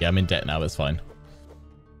 Yeah, I'm in debt now. That's fine.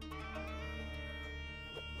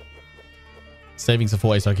 Savings are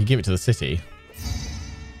 40, so I could give it to the city.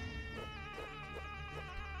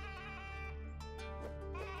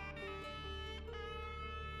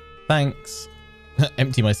 Thanks.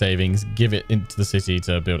 Empty my savings. Give it into the city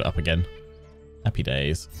to build it up again. Happy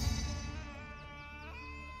days.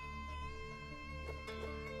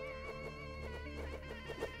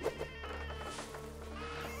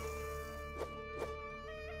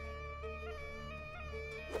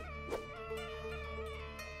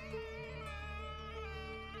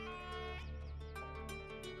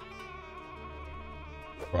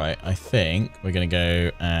 Right, I think we're going to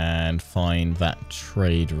go and find that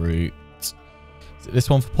trade route. Is it this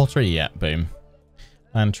one for pottery? Yeah, boom.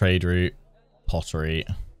 And trade route, pottery.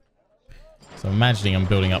 So I'm imagining I'm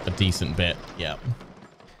building up a decent bit. Yeah.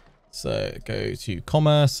 So go to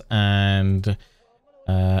commerce and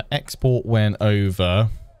export went over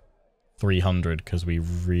 300 because we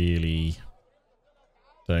really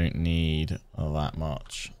don't need that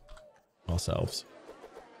much ourselves.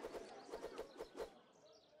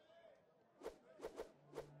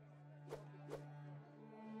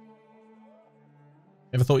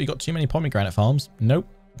 Ever thought you got too many pomegranate farms? Nope.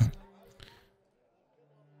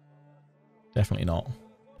 Definitely not.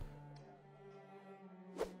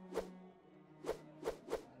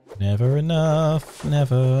 Never enough.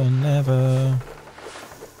 Never, never.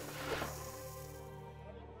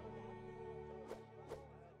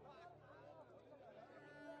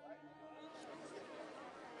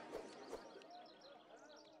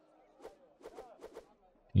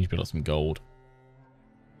 Need to build up some gold.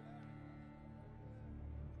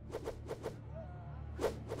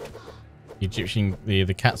 Egyptian, the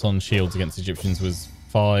cats on shields against Egyptians was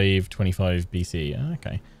 525 BC.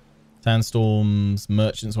 Okay. Sandstorms,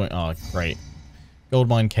 merchants won't. Oh, great. Gold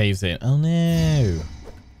mine caves in. Oh no.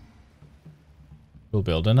 We'll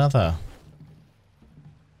build another.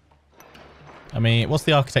 I mean, what's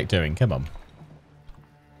the architect doing? Come on.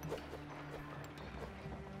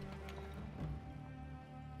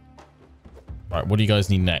 Right, what do you guys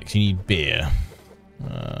need next? You need beer.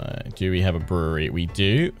 Do we have a brewery? We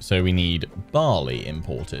do. So we need barley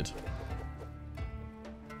imported.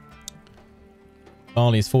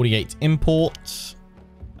 Barley is 48 import.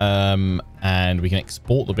 And we can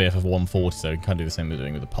export the beer for 140. So we can kind of do the same as we're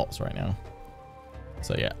doing with the pots right now.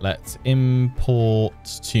 So yeah, let's import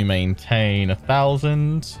to maintain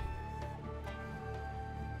 1,000.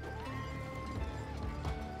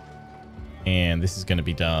 And this is going to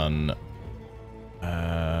be done. When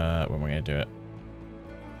am I going to do it?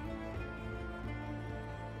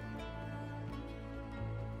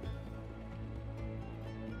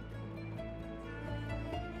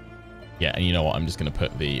 Yeah, and you know what? I'm just going to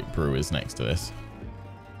put the brewers next to this.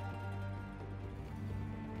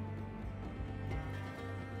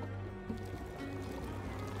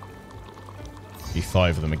 Do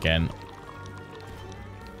 5 of them again.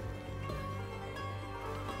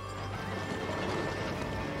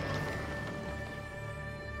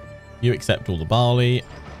 You accept all the barley,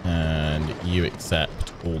 and you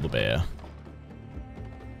accept all the beer.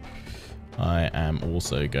 I am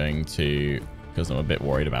also going to, because I'm a bit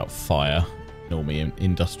worried about fire, normally in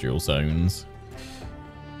industrial zones.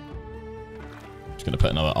 I'm just going to put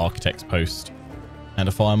another architect's post and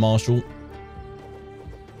a fire marshal.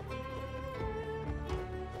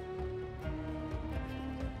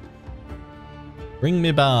 Bring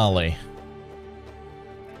me barley.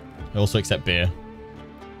 I also accept beer.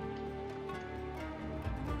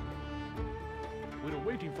 We're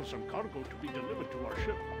waiting for some cargo to be delivered to our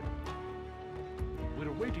ship.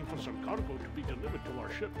 We're waiting for some cargo to be delivered to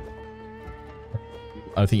our ship.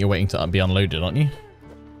 I think you're waiting to be unloaded, aren't you?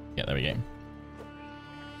 Yeah, there we go.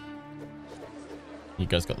 You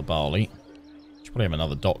guys got the barley. Should probably have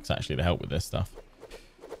another docks actually to help with this stuff.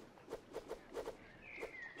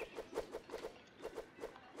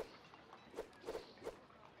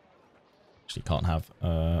 Actually can't have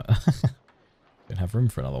don't have room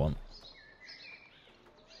for another one.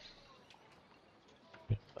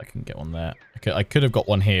 I can get one there. I could have got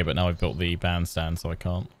one here, but now I've built the bandstand, so I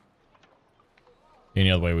can't. The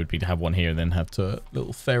only other way would be to have one here and then have two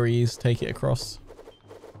little ferries take it across.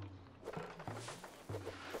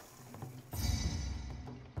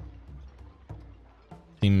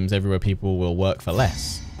 Seems everywhere people will work for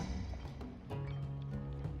less.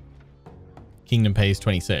 Kingdom pays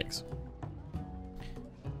 26.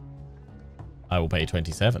 I will pay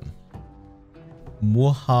 27.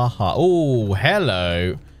 Mwahaha. Oh,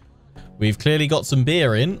 hello. We've clearly got some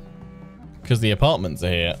beer in because the apartments are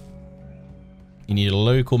here. You need a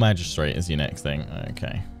local magistrate as your next thing.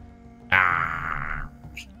 Okay. Ah.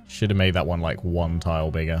 Should have made that one like 1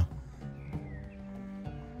 tile bigger.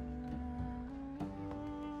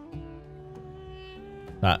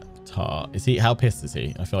 That tar. Is he? How pissed is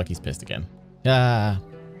he? I feel like he's pissed again. Ah.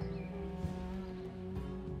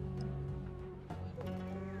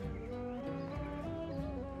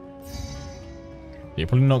 You're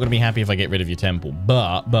probably not going to be happy if I get rid of your temple,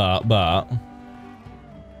 but.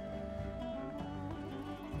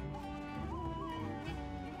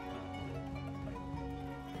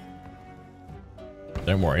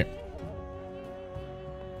 Don't worry.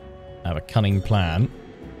 I have a cunning plan.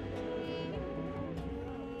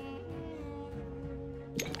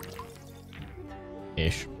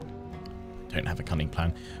 Ish. Don't have a cunning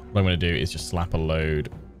plan. What I'm going to do is just slap a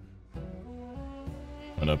load.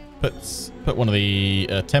 I'm going to put one of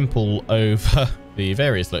the temple over the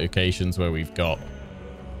various locations where we've got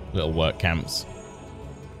little work camps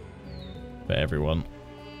for everyone.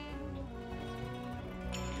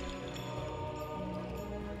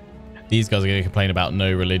 These guys are going to complain about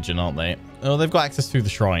no religion, aren't they? Oh, they've got access through the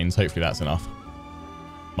shrines. Hopefully that's enough.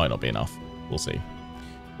 Might not be enough. We'll see.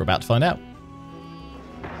 We're about to find out.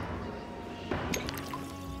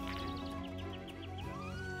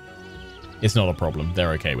 It's not a problem.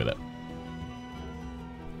 They're okay with it.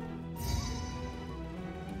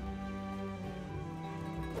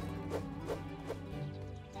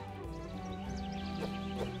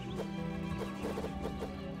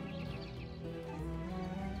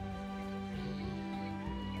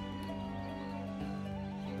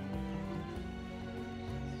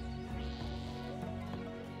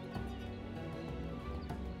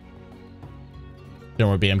 Don't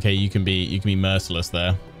worry, BMK. You can be merciless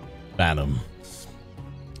there. Ban them.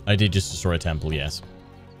 I did just destroy a temple, yes,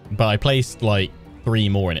 but I placed like 3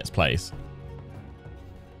 more in its place.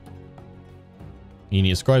 You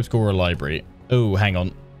need a scribe school or a library. Oh, hang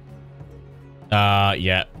on.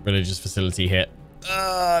 Yeah, religious facility hit.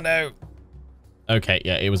 No. Okay,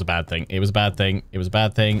 yeah, it was a bad thing. It was a bad thing. It was a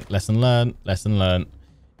bad thing. Lesson learned. Lesson learned.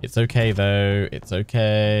 It's okay though. It's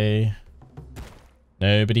okay.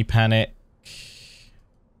 Nobody panic.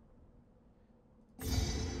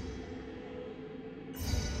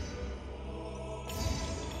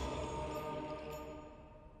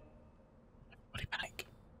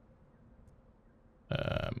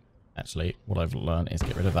 Actually, what I've learned is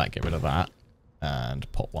get rid of that,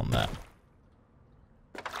 and pop one there.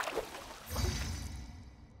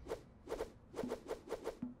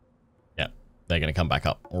 Yep, they're going to come back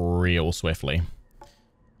up real swiftly.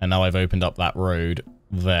 And now I've opened up that road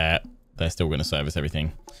there. They're still going to service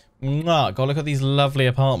everything. Mwah, go look at these lovely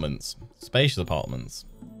apartments. Spacious apartments.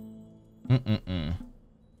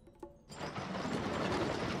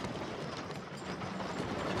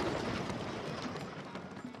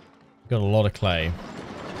 Got a lot of clay.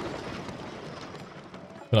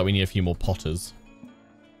 Feel like we need a few more potters.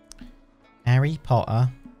 Harry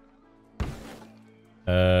Potter.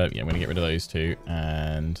 Yeah, I'm gonna get rid of those 2,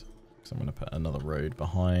 and I'm gonna put another road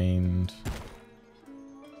behind.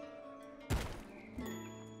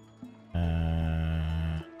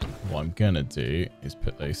 What I'm gonna do is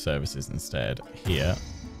put those services instead here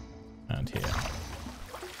and here.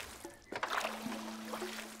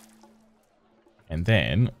 And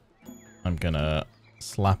then I'm gonna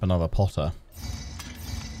slap another potter.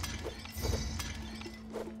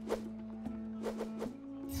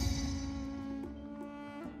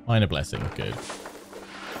 Minor blessing, good.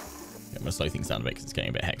 I'm gonna slow things down a bit because it's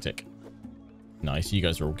getting a bit hectic. Nice, you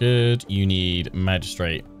guys are all good. You need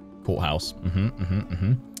magistrate courthouse.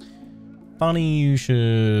 Funny you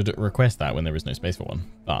should request that when there is no space for one,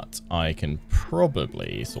 but I can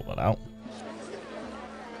probably sort that out.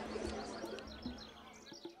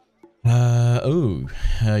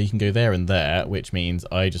 You can go there and there, which means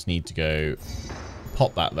I just need to go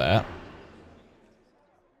pop that there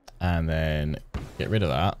and then get rid of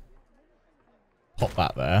that, pop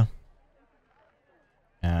that there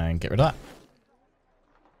and get rid of that.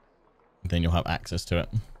 Then you'll have access to it.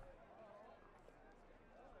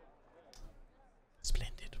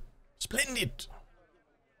 Splendid. Splendid.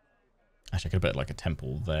 Actually, I could have put like a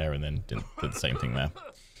temple there and then did the same thing there.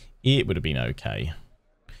 It would have been okay.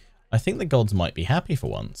 I think the gods might be happy for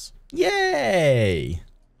once. Yay!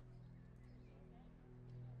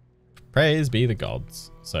 Praise be the gods.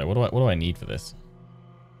 So what do I need for this?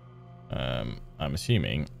 I'm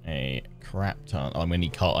assuming a crap ton. I'm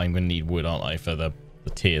gonna need wood, aren't I, for the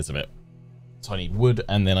tiers of it. So I need wood,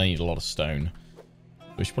 and then I need a lot of stone.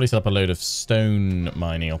 We should probably set up a load of stone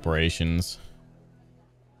mining operations.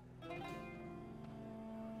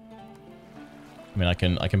 I mean,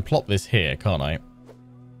 I can plop this here, can't I?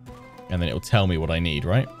 And then it'll tell me what I need,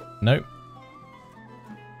 right? Nope.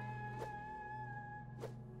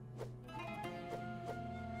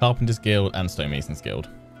 Carpenter's Guild and Stonemason's Guild.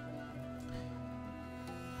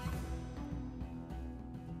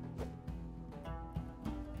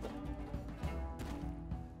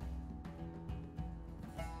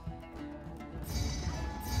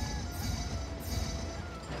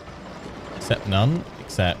 Except none,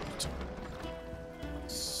 except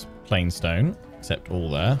plain stone, except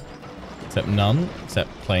all there. Except none, except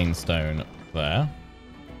plain stone there.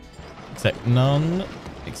 Except none,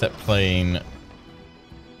 except plain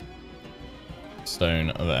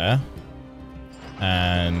stone there.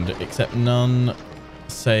 And except none,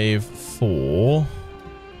 save for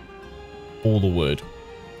all the wood.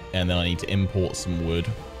 And then I need to import some wood.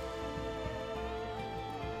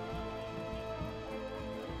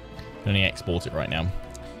 Can only export it right now.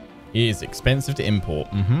 It is expensive to import.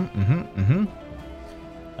 We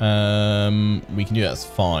can do that, that's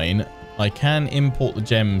fine. I can import the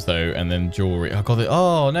gems though, and then jewelry. Oh god,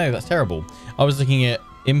 oh no, that's terrible. I was looking at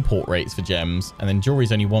import rates for gems, and then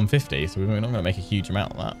jewelry's only 150, so we're not going to make a huge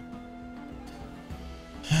amount of that.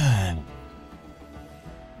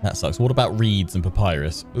 That sucks. What about reeds and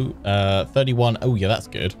papyrus? Ooh, 31. Oh yeah, that's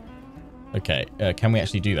good. Okay, can we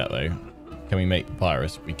actually do that though? Can we make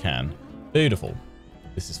papyrus? We can. Beautiful.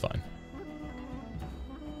 This is fine.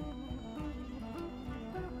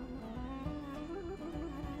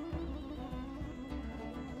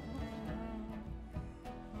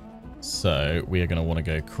 So we are going to want to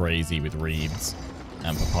go crazy with reeds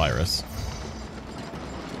and papyrus.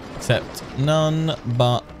 Except none,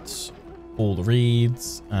 but all the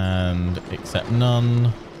reeds, and except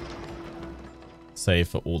none, save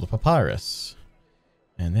for all the papyrus.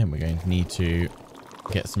 And then we're going to need to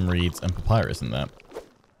get some reeds and papyrus in there.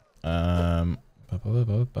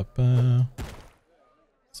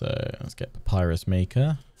 So let's get papyrus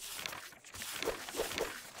maker.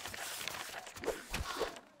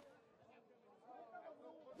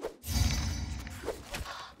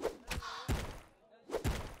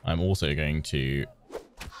 I'm also going to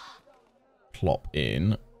plop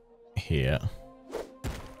in here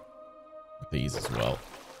these as well.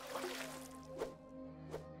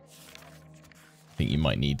 I think you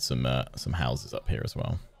might need some houses up here as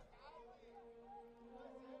well.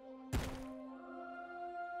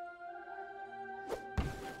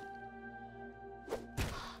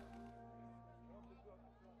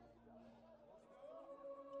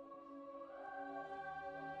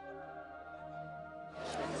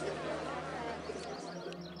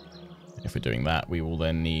 If we're doing that, we will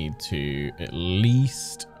then need to at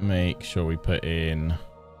least make sure we put in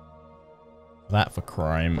that for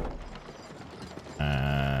crime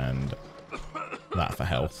and that for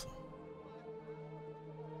health.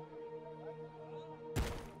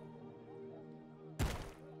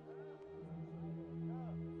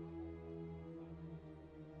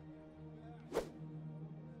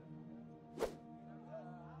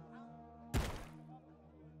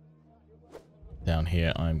 Down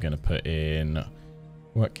here, I'm going to put in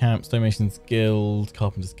work camp, Stonemason's Guild,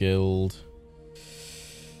 Carpenter's Guild.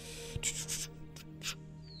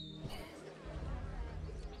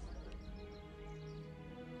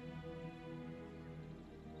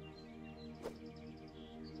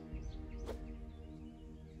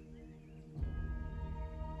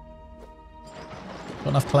 Got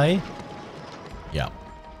enough clay? Yeah.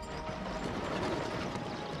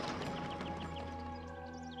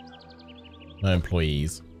 No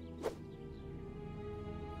employees.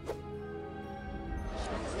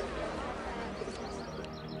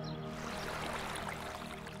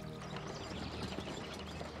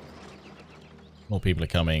 More people are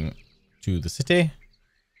coming to the city.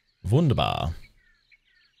 Wunderbar.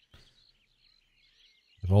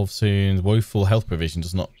 Evolve soon. Woeful health provision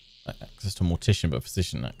does not access to a mortician, but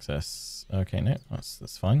physician access. Okay, no,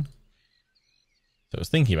 that's fine. So I was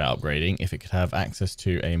thinking about upgrading if it could have access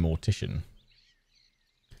to a mortician,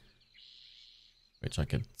 which I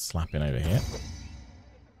could slap in over here.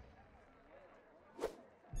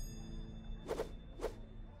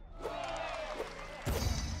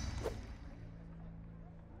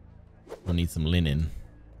 We'll need some linen.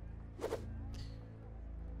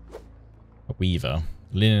 A weaver.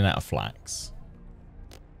 Linen out of flax.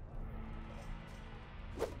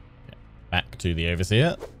 Okay. Back to the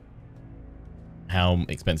overseer. How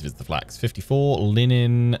expensive is the flax? 54.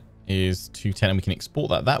 Linen is 210, and we can export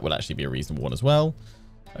that. That would actually be a reasonable one as well.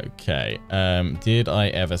 Okay. Did I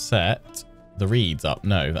ever set the reeds up?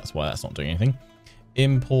 No, that's why that's not doing anything.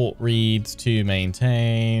 Import reeds to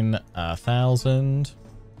maintain 1,000.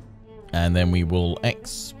 And then we will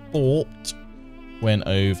export when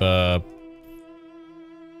over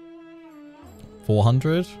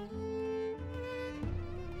 400.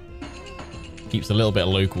 Keeps a little bit of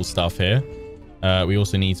local stuff here. We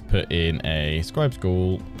also need to put in a scribe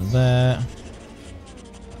school there.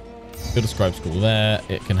 Build a scribe school there.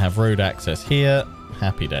 It can have road access here.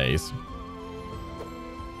 Happy days.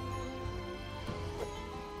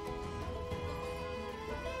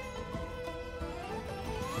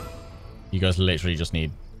 You guys literally just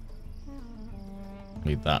need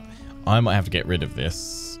that. I might have to get rid of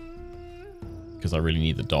this because I really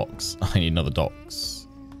need the docks. I need another docks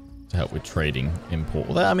to help with trading import.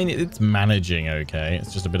 Although, I mean, it's managing okay.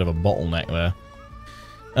 It's just a bit of a bottleneck there.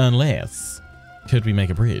 Unless, could we make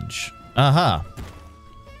a bridge? Aha!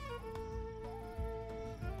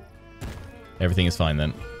 Everything is fine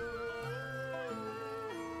then.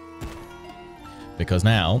 Because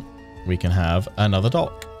now we can have another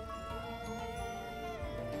dock.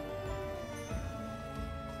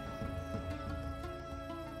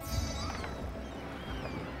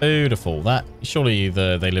 Beautiful. That surely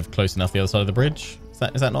they live close enough the other side of the bridge. Is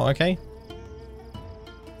that not okay?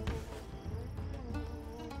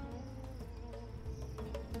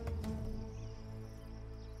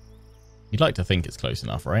 You'd like to think it's close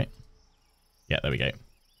enough, right? Yeah, there we go.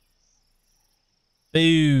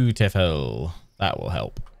 Beautiful. That will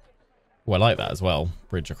help. Oh, I like that as well.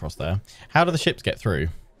 Bridge across there. How do the ships get through?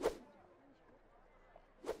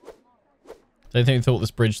 Don't think we thought this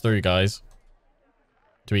bridge through, guys.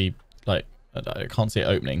 Do we, like, I can't see it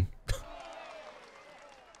opening.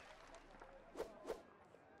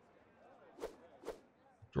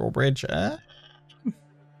 Drawbridge. I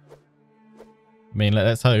mean,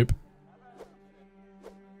 let's hope.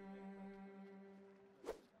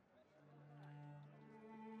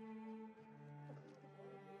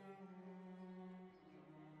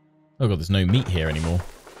 Oh god, there's no meat here anymore.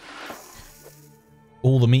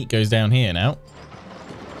 All the meat goes down here now.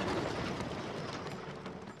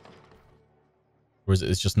 Or is it,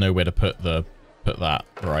 there's just nowhere to put that?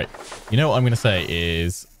 Right. You know what I'm going to say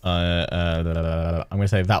is... I'm going to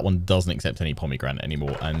say that one doesn't accept any pomegranate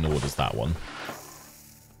anymore, and nor does that one.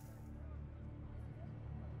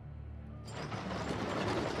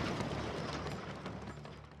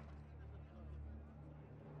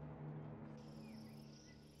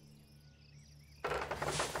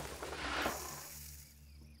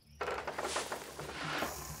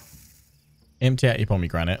 Empty out your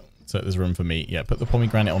pomegranate. So there's room for meat. Yeah, put the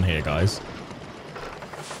pomegranate on here, guys.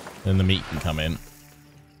 Then the meat can come in.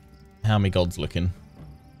 How many gods looking?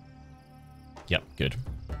 Yep, good.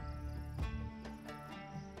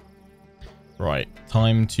 Right,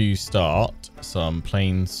 time to start some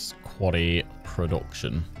plains quarry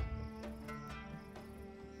production.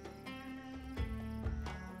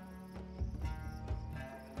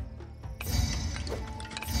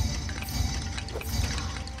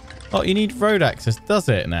 Oh, you need road access, does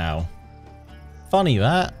it now? Funny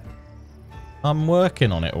that. I'm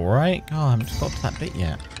working on it, alright? God, I haven't got to that bit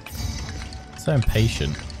yet. So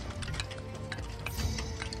impatient.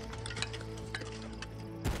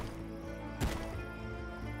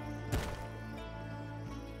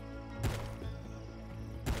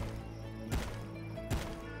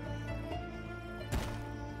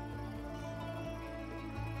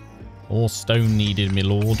 More stone needed, my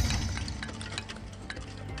lord.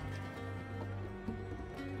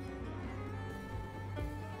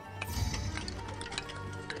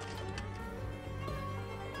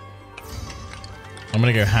 I'm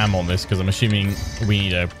going to go ham on this because I'm assuming we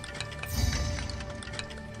need a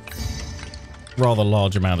rather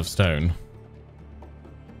large amount of stone.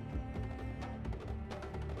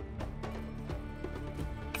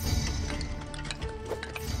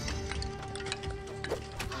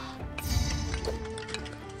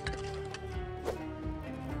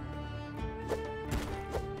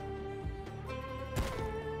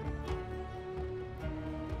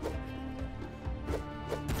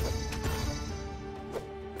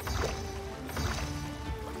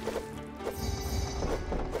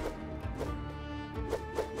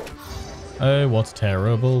 Oh, what a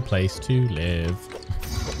terrible place to live.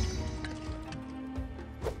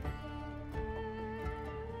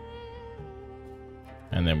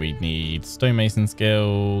 And then we need stonemason's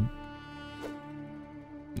guild.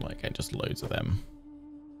 Okay, just loads of them.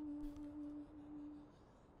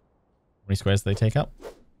 How many squares do they take up?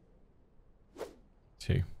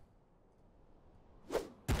 2.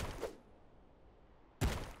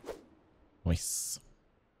 Nice.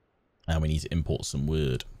 And we need to import some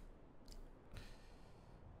wood.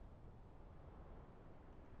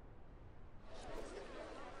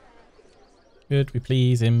 Could we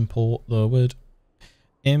please import the wood?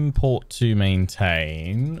 Import to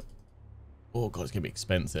maintain. Oh god, it's gonna be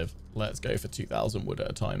expensive. Let's go for 2,000 wood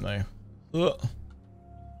at a time though. Ugh.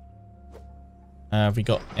 Have we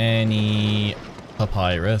got any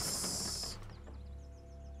papyrus?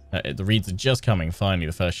 The reeds are just coming. Finally,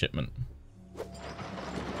 the first shipment.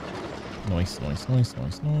 Nice, nice, nice,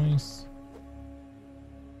 nice, nice.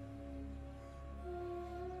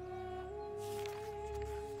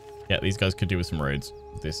 Yeah, these guys could do with some roads.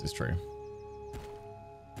 This is true.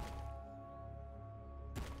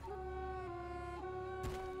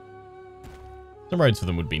 Some roads for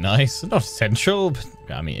them would be nice. Not essential, but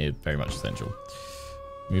I mean, it's very much essential.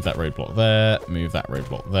 Move that roadblock there. Move that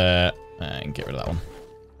roadblock there. And get rid of that one.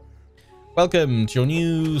 Welcome to your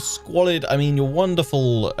new squalid, I mean, your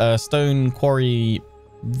wonderful stone quarry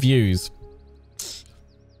views.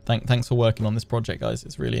 Thanks for working on this project, guys.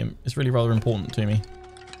 It's really rather important to me.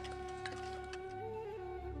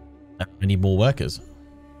 I need more workers.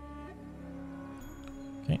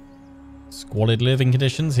 Okay. Squalid living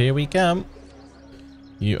conditions. Here we come.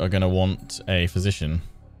 You are going to want a physician.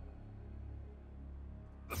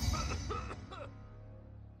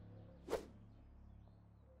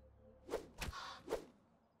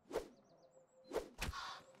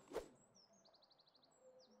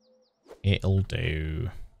 It'll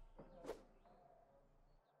do.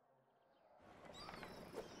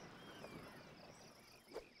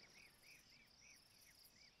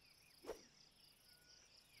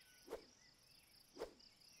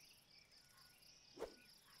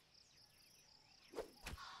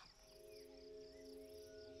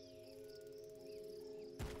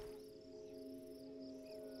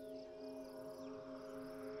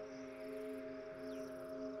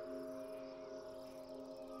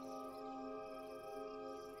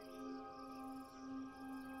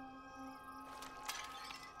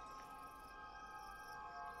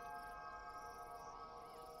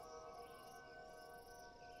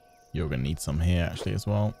 You're going to need some here actually as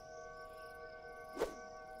well.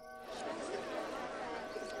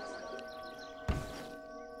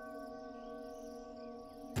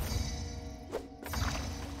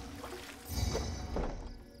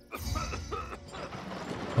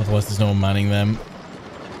 Otherwise there's no one manning them.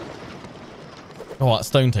 Oh, that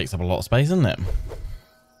stone takes up a lot of space, doesn't it?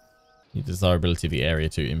 The desirability of the area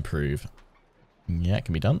to improve. Yeah, it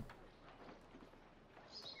can be done.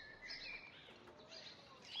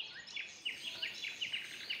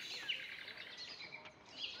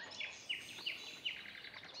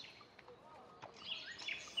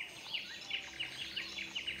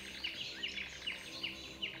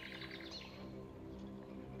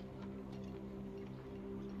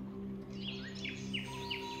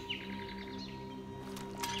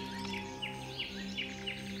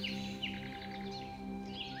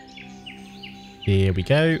 Here we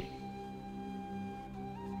go.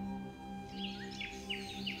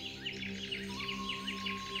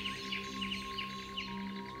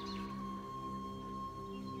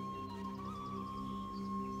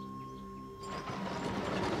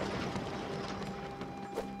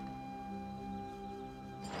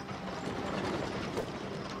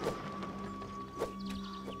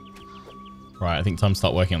 Right, I think time to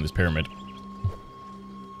start working on this pyramid.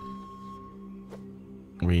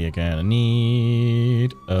 We are gonna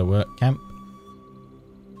need a work camp.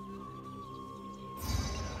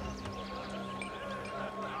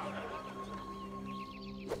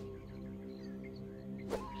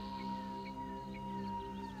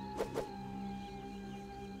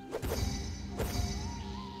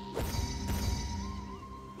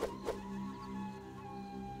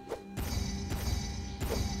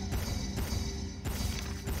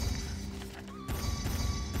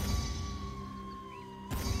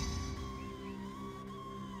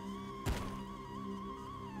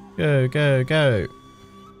 Go, go, go.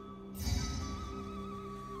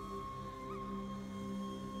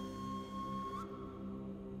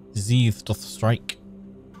 Disease doth strike.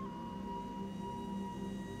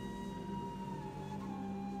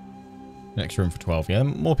 Next room for 12. Yeah,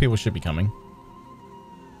 more people should be coming.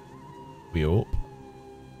 We hope.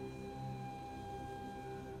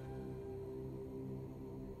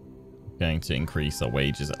 Going to increase our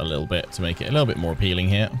wages a little bit to make it a little bit more appealing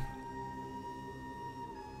here.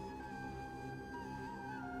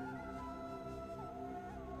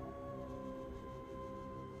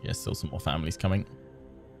 Yeah, still some more families coming.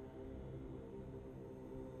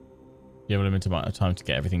 You have a limited amount of time to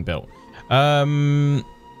get everything built. I don't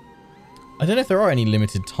know if there are any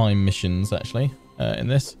limited time missions actually in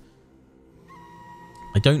this.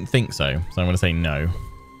 I don't think so. So I'm going to say no.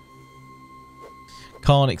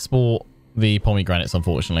 Can't export the pomegranates,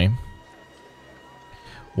 unfortunately.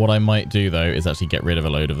 What I might do, though, is actually get rid of a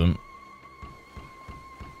load of them.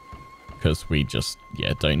 Because we just,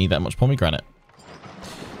 yeah, don't need that much pomegranate.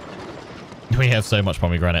 We have so much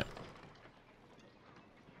pomegranate.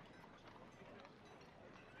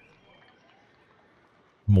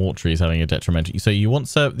 Mortuary is having a detrimental... So you want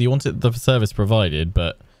the service provided,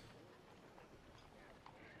 but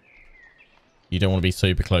you don't want to be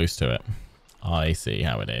super close to it. I see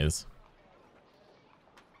how it is.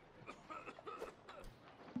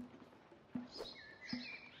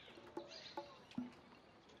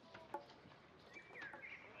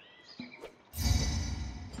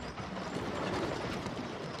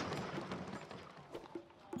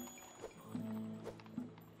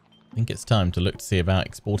 I think it's time to look to see about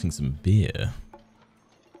exporting some beer.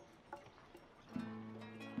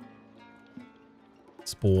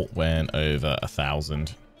 Export when over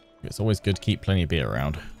 1,000. It's always good to keep plenty of beer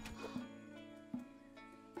around.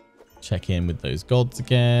 Check in with those gods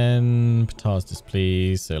again. Ptah's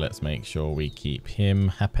displeased, so let's make sure we keep him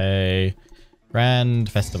happy. Grand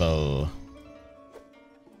festival.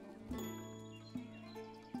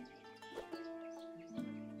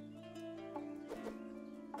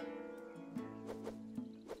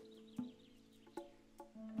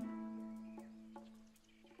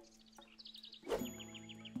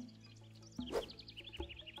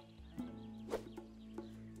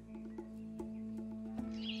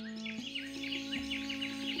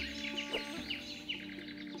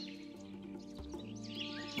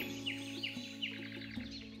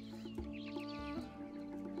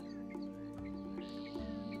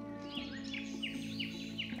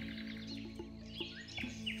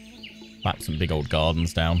 Slap some big old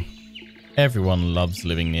gardens down. Everyone loves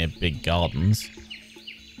living near big gardens.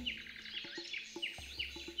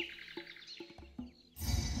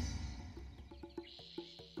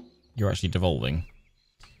 You're actually devolving.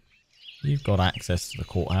 You've got access to the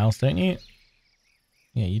courthouse, don't you?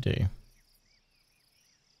 Yeah, you do.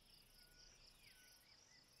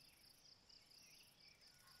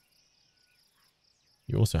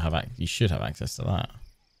 You also have you should have access to that.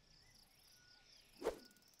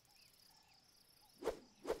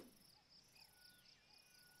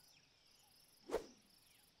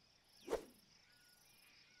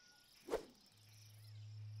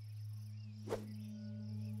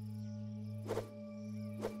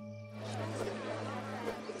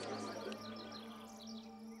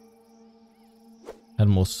 Had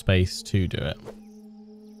more space to do it.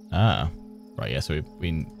 Ah, right. Yeah, so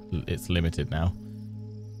it's limited now.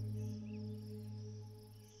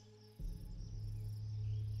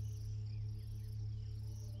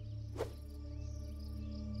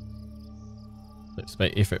 So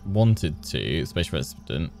if it wanted to, space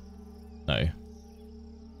resident. No,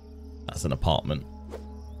 that's an apartment.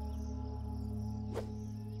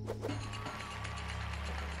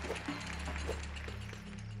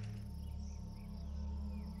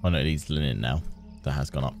 Oh no, it needs linen now. That has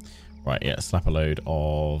gone up. Right, yeah, slap a load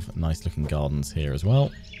of nice looking gardens here as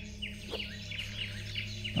well.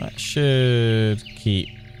 That should keep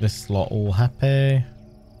this lot all happy.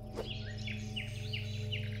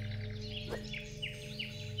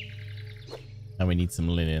 And we need some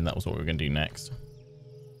linen. That was what we were going to do next.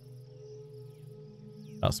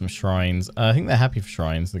 Got some shrines. I think they're happy for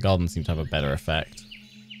shrines. The gardens seem to have a better effect.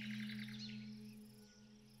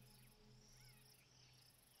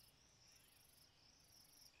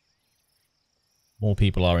 More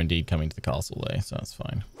people are indeed coming to the castle though, so that's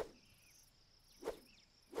fine.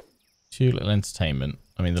 Too little entertainment.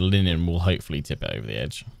 I mean, the linen will hopefully tip it over the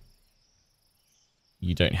edge.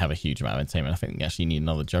 You don't have a huge amount of entertainment. I think we actually need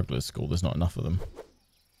another juggler's school. There's not enough of them.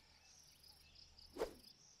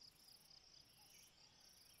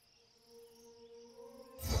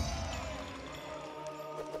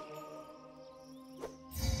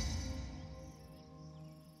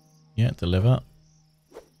 Yeah, deliver.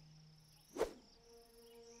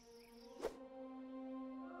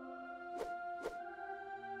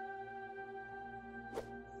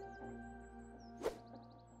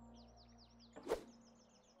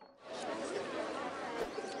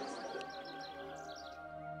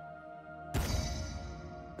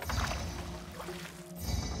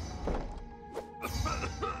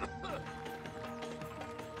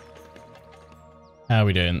 How are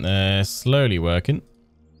we doing? They're slowly working.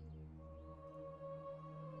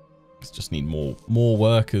 Just need more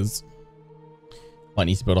workers. Might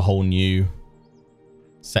need to build a whole new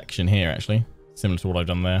section here, actually. Similar to what I've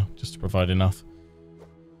done there, just to provide enough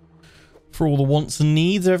for all the wants and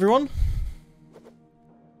needs of everyone.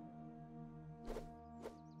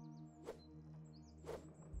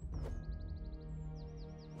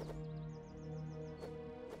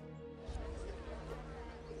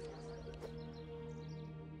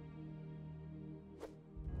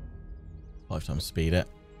 5 times speed it.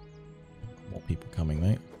 More people coming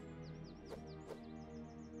though.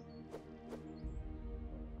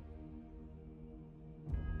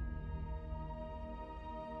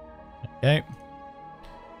 Okay.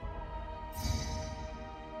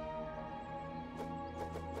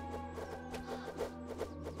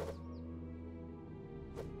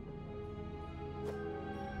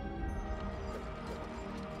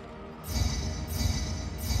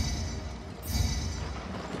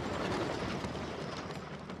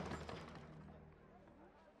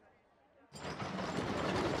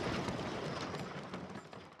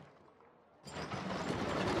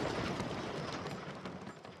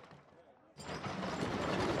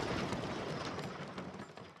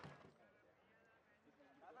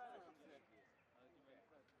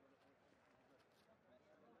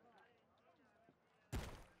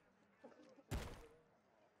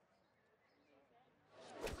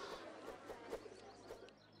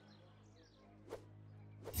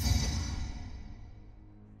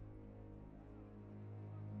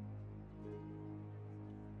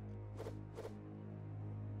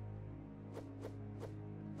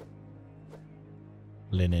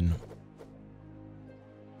 Linen.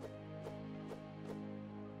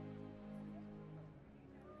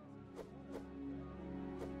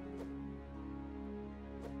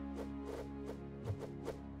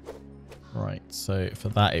 Right, so for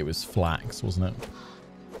that it was flax, wasn't it?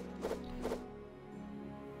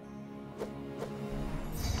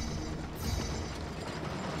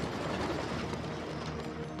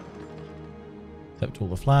 Except all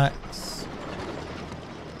the flax.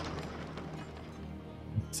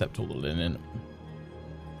 Except all the linen.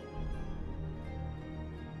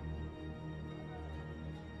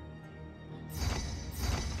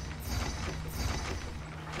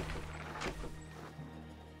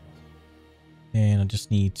 And I just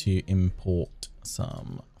need to import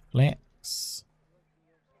some flax.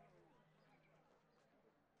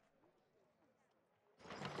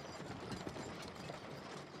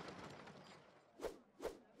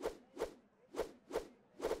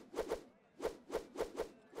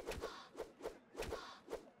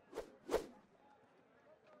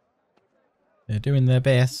 They're doing their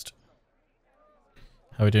best.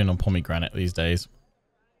 How are we doing on pomegranate these days?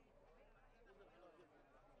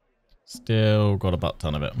 Still got a butt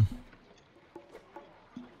ton of it.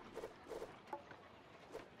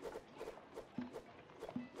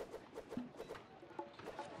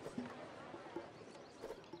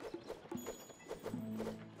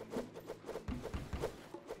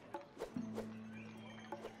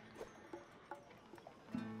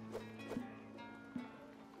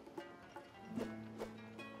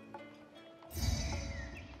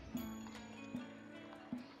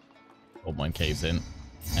 Gold mine caves in.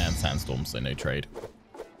 And sandstorms, so no trade.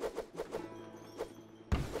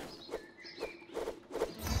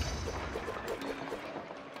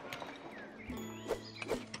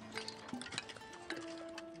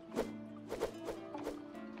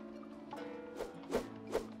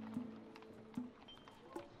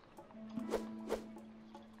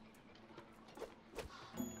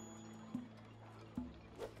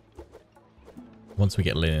 Once we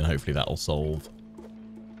get linen, hopefully that will solve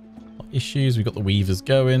issues. We've got the weavers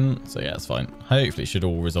going, so yeah, it's fine. Hopefully it should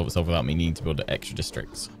all resolve itself without me needing to build extra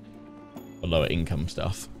districts for lower income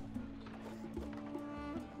stuff.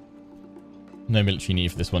 No military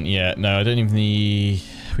need for this one. Yeah, no, I don't even need...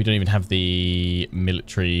 We don't even have the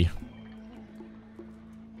military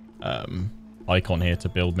icon here to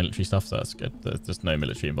build military stuff, so that's good. There's just no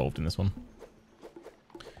military involved in this one,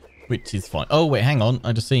 which is fine. Oh, wait, hang on.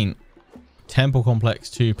 I just seen Temple Complex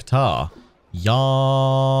to Ptah.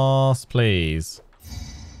 Yes, please.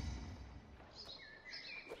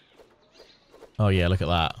 Oh yeah, look at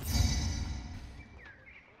that.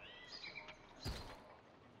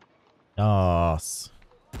 Yes.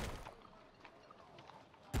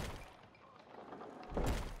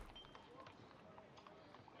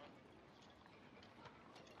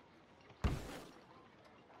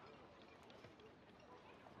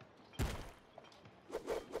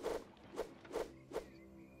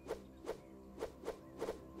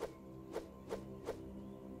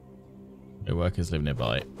 No workers live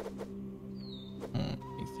nearby.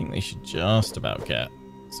 I think they should just about get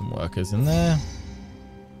some workers in there.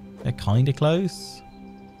 They're kind of close.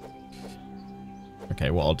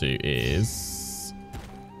 Okay, what I'll do is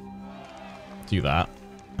do that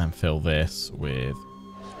and fill this with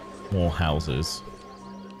more houses.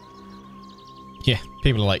 Yeah,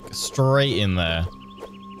 people are like straight in there.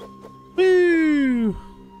 Woo!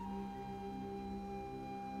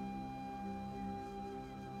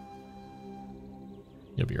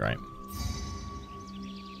 You'll be right.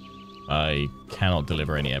 I cannot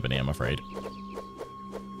deliver any ebony, I'm afraid.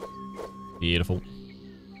 Beautiful.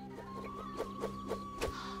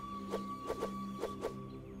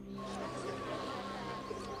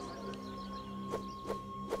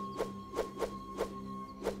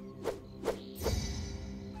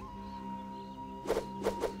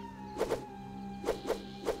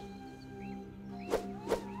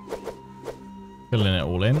 Filling it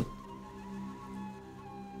all in.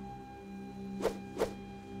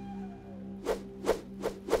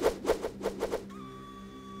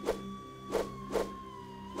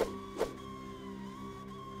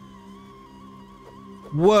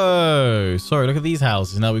 Whoa! Sorry, look at these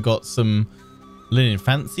houses. Now we've got some linen.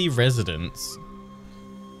 Fancy residence.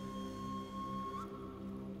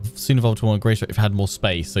 Soon evolved to one greater if it had more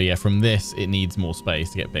space. So yeah, from this, it needs more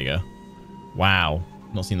space to get bigger. Wow.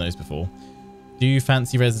 Not seen those before. Do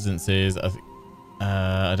fancy residences.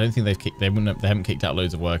 I don't think they haven't kicked out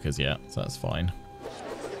loads of workers yet, so that's fine.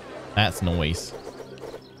 That's nice.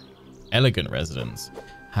 Elegant residence.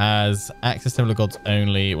 Has access to temple gods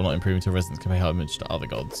only. Will not improve until residents can pay homage to other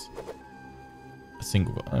gods. A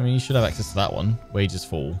single god. I mean, you should have access to that one. Wages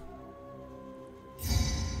fall.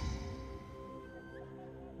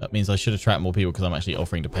 That means I should attract more people because I'm actually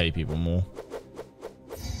offering to pay people more.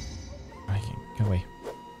 Right, go away.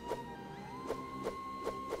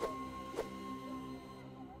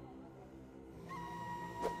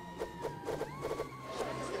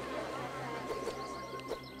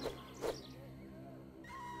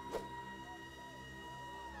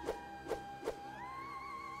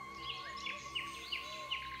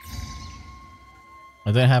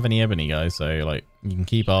 I don't have any ebony, guys, so like you can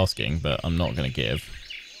keep asking, but I'm not going to give.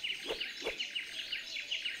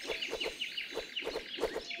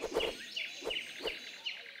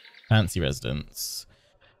 Fancy residence.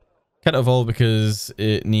 Can't evolve because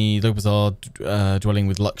it needs local bazaar dwelling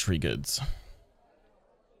with luxury goods.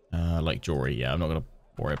 Like jewelry. Yeah, I'm not going to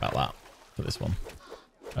worry about that for this one.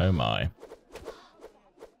 Oh my.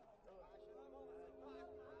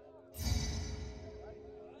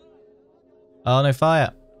 Oh no,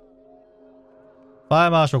 fire.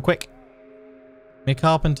 Fire marshal, quick. Me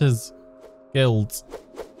carpenters guilds.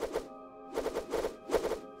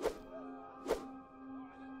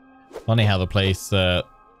 Funny how the place that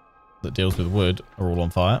deals with wood are all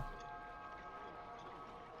on fire.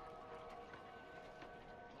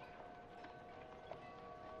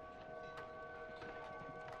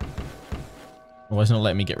 Why is it not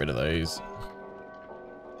letting me get rid of those?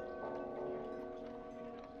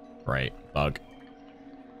 Right, bug.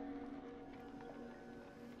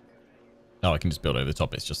 Oh, I can just build over the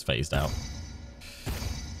top. It's just phased out.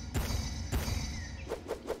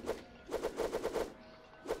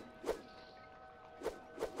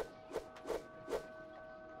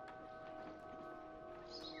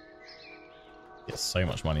 Get so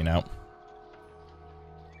much money now.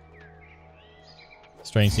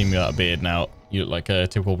 Strange seeing me without a beard now. You look like a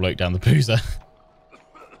typical bloke down the boozer.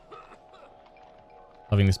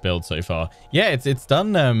 Loving this build so far. Yeah, it's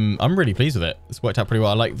done. I'm really pleased with it. It's worked out pretty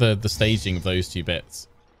well. I like the staging of those two bits,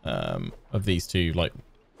 of these two like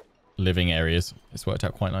living areas. It's worked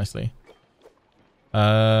out quite nicely.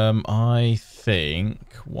 I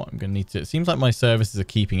think what I'm gonna need to. It seems like my services are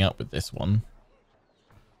keeping up with this one.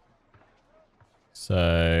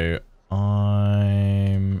 So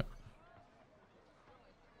I'm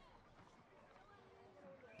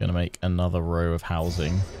gonna make another row of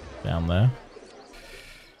housing down there.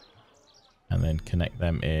 And then connect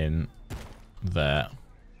them in there.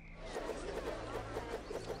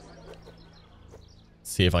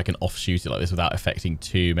 See if I can offshoot it like this without affecting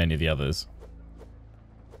too many of the others.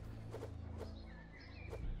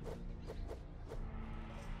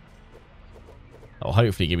 That'll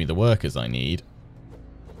hopefully give me the workers I need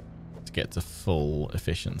to get to full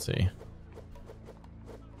efficiency.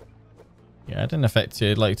 Yeah, it didn't affect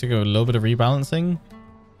it. Like, took a little bit of rebalancing.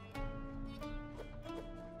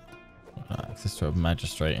 Access to a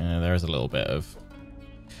magistrate. Yeah, there is a little bit of...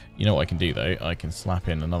 You know what I can do, though? I can slap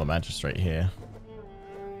in another magistrate here.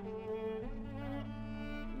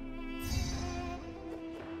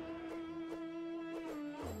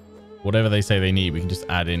 Whatever they say they need, we can just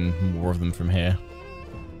add in more of them from here.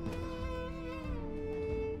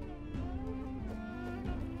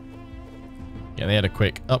 Yeah, they had a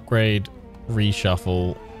quick upgrade,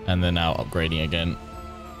 reshuffle, and they're now upgrading again.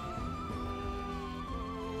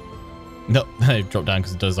 Nope, they've dropped down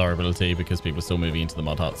because of desirability, because people are still moving into the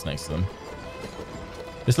mud huts next to them.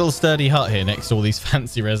 This little sturdy hut here next to all these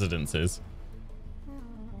fancy residences.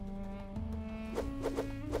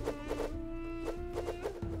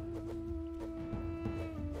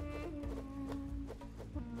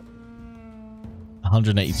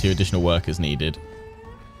 182 additional workers needed.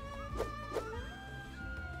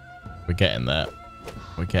 We're getting there.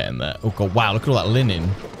 We're getting there. Oh god, wow, look at all that linen.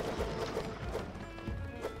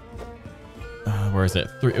 Where is it?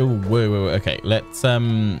 Oh, whoa. Okay, let's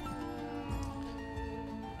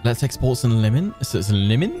export some linen. So it's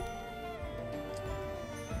linen.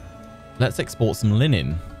 Let's export some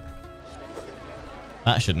linen.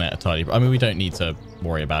 That should net a tidy. I mean, we don't need to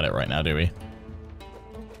worry about it right now, do we?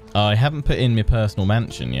 I haven't put in my personal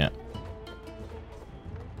mansion yet.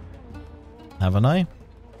 Haven't I?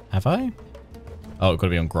 Have I? Oh, it's got to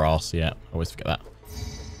be on grass. Yeah, I always forget that.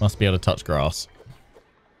 Must be able to touch grass.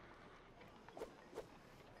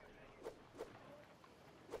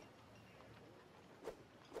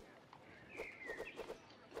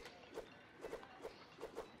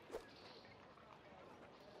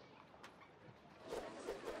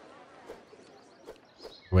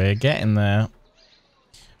 We're getting there.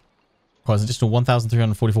 Requires an additional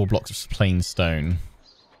 1,344 blocks of plain stone.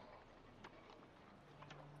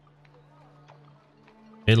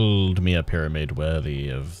 Build me a pyramid worthy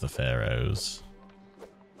of the pharaohs.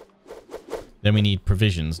 Then we need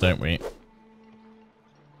provisions, don't we?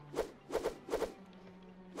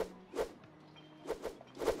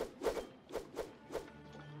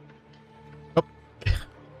 Oh.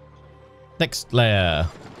 Next layer.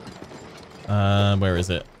 Where is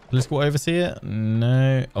it? Political overseer?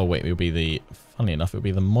 No. Oh, wait. It'll be the... Funny enough, it'll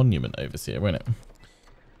be the monument overseer, won't it?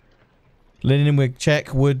 Linen, wig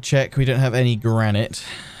check. Wood check. We don't have any granite.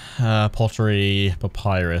 Pottery,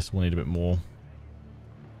 papyrus. We'll need a bit more.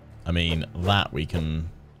 I mean, that we can...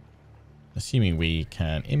 Assuming we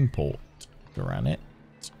can import granite.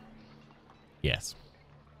 Yes.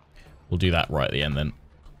 We'll do that right at the end then.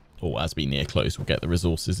 Or as we near close, we'll get the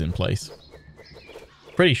resources in place.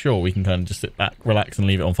 Pretty sure we can kind of just sit back, relax, and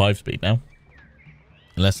leave it on 5-speed now.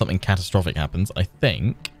 Unless something catastrophic happens. I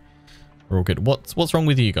think we're all good. What's wrong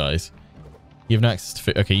with you guys? You have no access to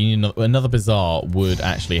food. Okay, you need another bazaar would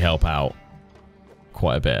actually help out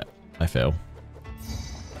quite a bit, I feel.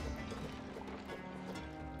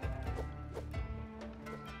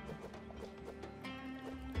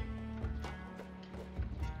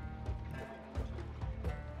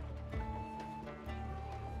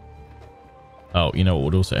 Oh, you know what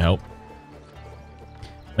would also help?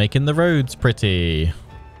 Making the roads pretty.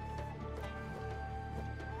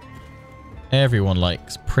 Everyone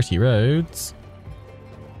likes pretty roads.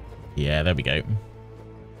 Yeah, there we go.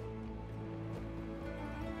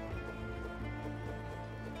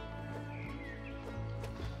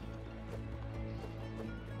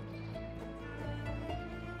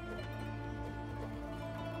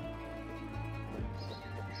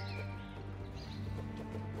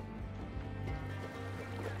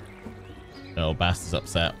 Oh, Bastard's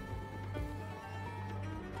upset.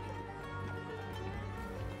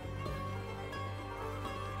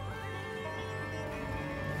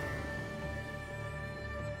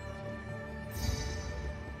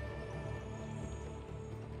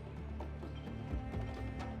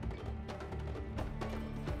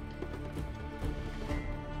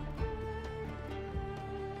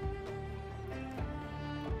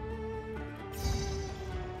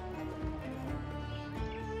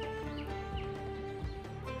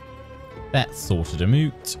 That's sorted a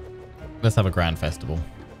moot. Let's have a grand festival.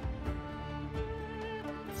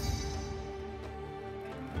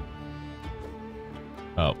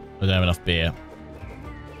 Oh, we don't have enough beer.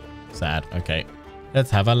 Sad. Okay. Let's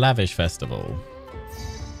have a lavish festival.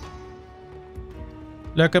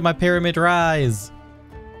 Look at my pyramid rise.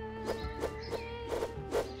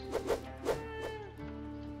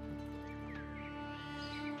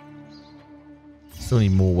 Still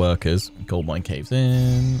need more workers. Gold mine caves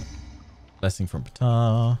in. Blessing from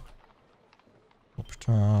Ptah.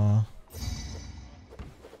 Ptah.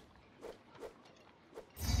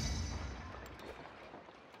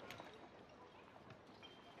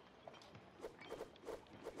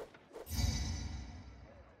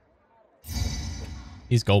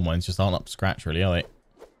 These gold mines just aren't up to scratch, really, are they?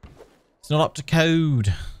 It's not up to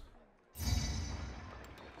code.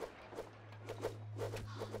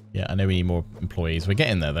 Yeah, I know we need more employees. We're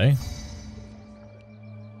getting there, though.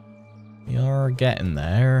 We are getting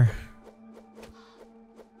there.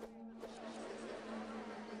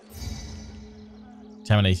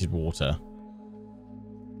 Contaminated water.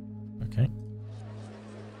 Okay.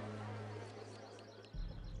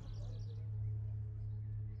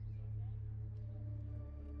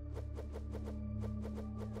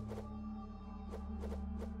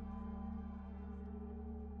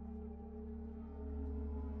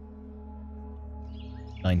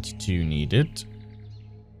 $92 needed.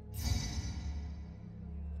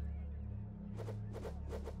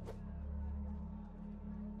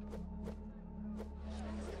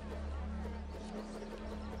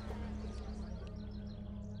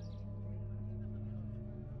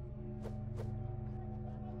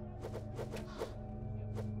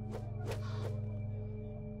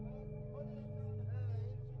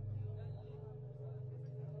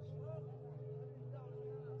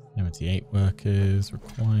 28 workers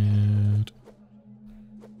required.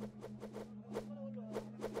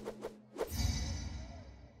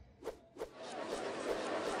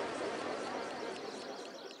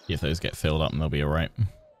 If those get filled up, and they'll be alright.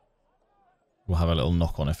 We'll have a little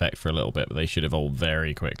knock-on effect for a little bit, but they should evolve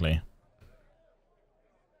very quickly.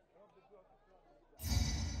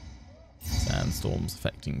 Sandstorms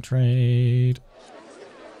affecting trade.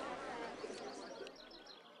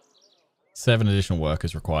 7 additional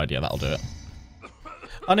workers required. Yeah, that'll do it.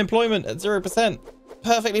 Unemployment at 0%.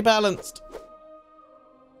 Perfectly balanced.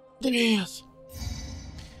 Yes.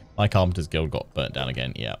 My Carpenter's Guild got burnt down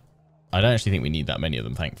again. Yeah. I don't actually think we need that many of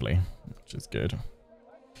them, thankfully, which is good.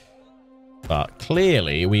 But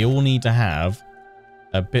clearly, we all need to have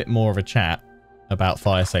a bit more of a chat about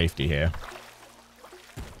fire safety here.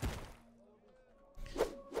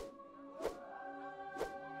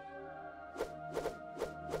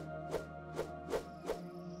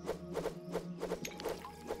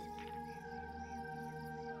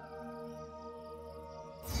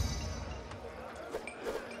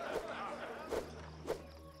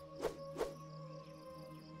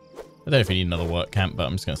 I don't know if we need another work camp, but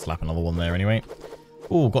I'm just going to slap another one there anyway.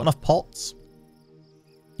 Oh, got enough pots?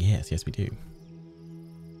 Yes, yes we do.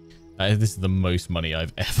 This is the most money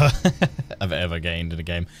I've ever gained in a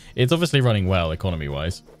game. It's obviously running well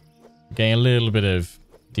economy-wise. Getting a little bit of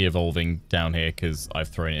de-evolving down here because I've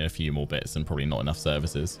thrown in a few more bits and probably not enough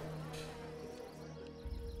services.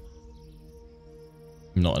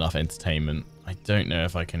 Not enough entertainment. I don't know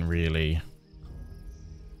if I can really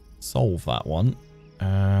solve that one.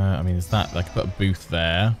 I mean, is that... I could put a booth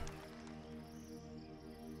there.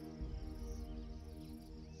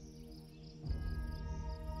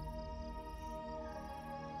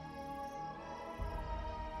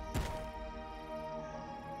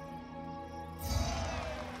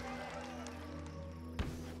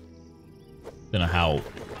 Don't know how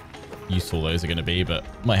useful those are going to be, but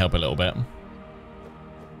might help a little bit.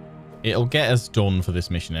 It'll get us done for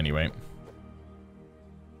this mission anyway.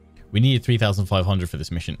 We needed 3,500 for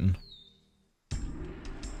this mission.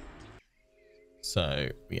 So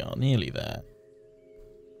we are nearly there.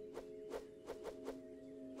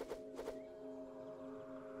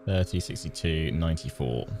 $30, $62,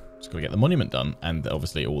 $94. Just got to get the monument done and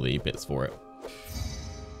obviously all the bits for it.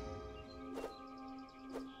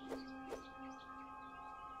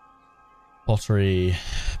 Pottery,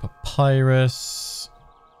 papyrus,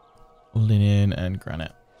 linen, and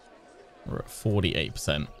granite. We're at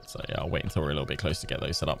 48%. So yeah, I'll wait until we're a little bit close to get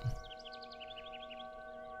those set up.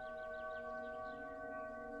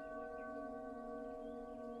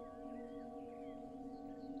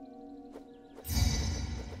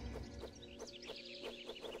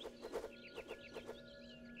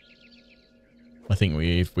 I think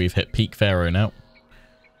we've hit peak Pharaoh now.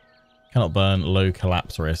 Cannot burn, low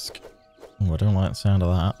collapse risk. Oh, I don't like the sound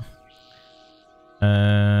of that.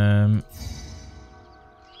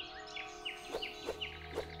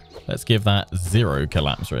 Let's give that 0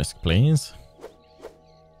 collapse risk, please.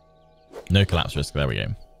 No collapse risk. There we go.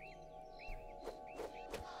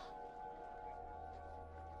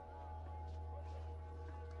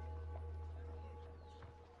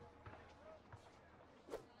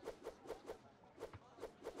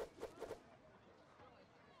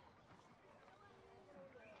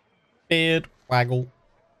 Beard waggle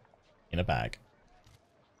in a bag.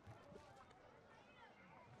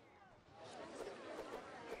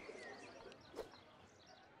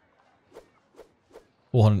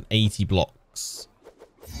 $480 blocks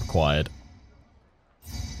required.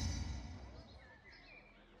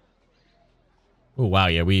 Oh wow,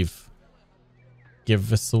 yeah, we've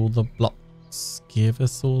give us all the blocks. Give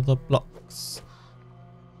us all the blocks.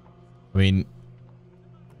 I mean,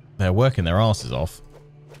 they're working their asses off.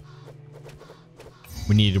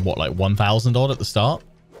 We needed what, like 1,000 odd at the start?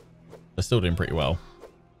 They're still doing pretty well.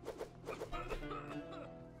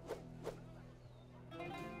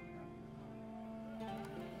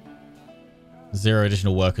 Zero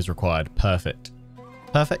additional workers required. Perfect.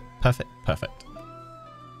 Perfect, perfect, perfect.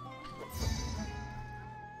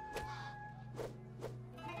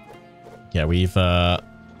 Yeah, we've I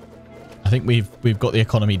think we've got the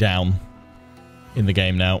economy down in the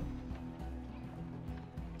game now.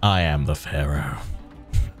 I am the Pharaoh.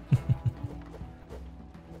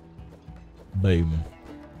 Boom.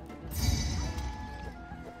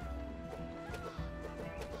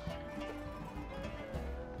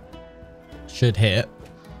 Should hit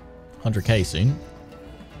 100k soon.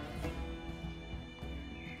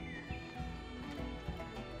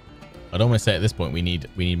 I'd almost say at this point we need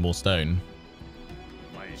more stone.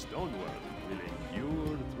 My stonework will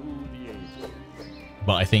endure through the ages.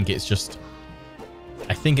 But I think it's just...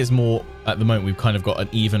 I think it's more... At the moment, we've kind of got an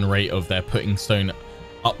even rate of they're putting stone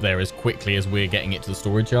up there as quickly as we're getting it to the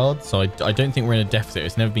storage yard. So I don't think we're in a deficit.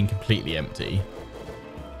 It's never been completely empty.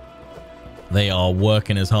 They are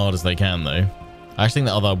working as hard as they can, though. I actually think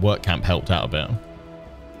that other work camp helped out a bit.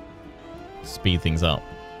 Speed things up.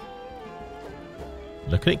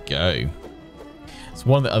 Look at it go. It's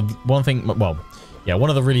one thing... Well, yeah, one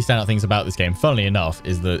of the really standout things about this game, funnily enough,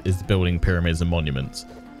 is the building pyramids and monuments.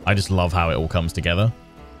 I just love how it all comes together.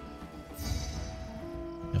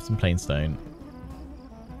 You have some plain stone.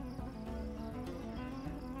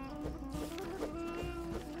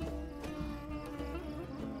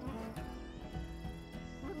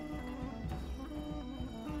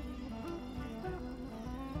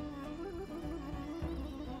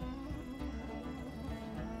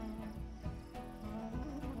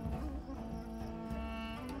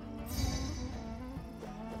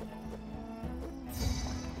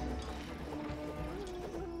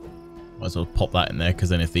 Might as well pop that in there, because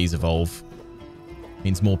then if these evolve, it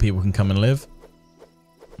means more people can come and live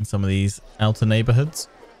in some of these outer neighborhoods.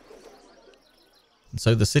 And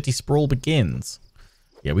so the city sprawl begins.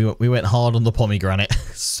 Yeah, we went hard on the pomegranate.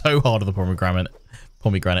 So hard on the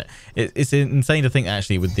pomegranate. It's insane to think,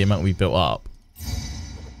 actually, with the amount we built up.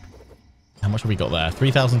 How much have we got there?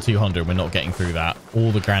 3,200. We're not getting through that.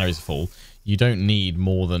 All the granaries are full. You don't need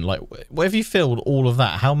more than, like, what if you filled all of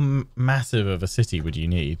that? How massive of a city would you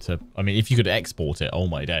need to... I mean, if you could export it, oh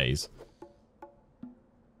my days.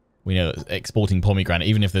 We know that exporting pomegranate,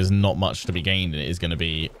 even if there's not much to be gained in it, is going to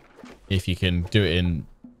be... If you can do it in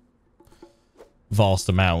vast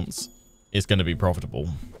amounts, it's going to be profitable.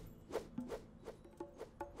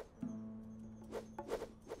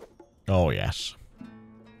 Oh, yes.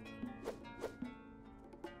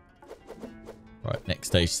 Right, next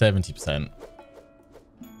stage, 70%.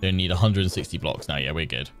 They need 160 blocks now. Yeah, we're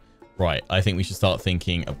good. Right, I think we should start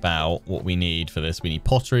thinking about what we need for this. We need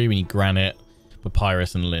pottery, we need granite,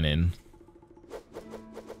 papyrus, and linen.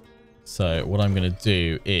 So what I'm going to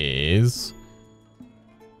do is...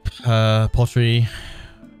 pottery...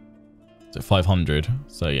 It's at 500.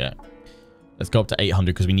 So yeah. Let's go up to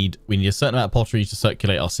 800 because we need a certain amount of pottery to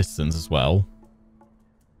circulate our citizens as well.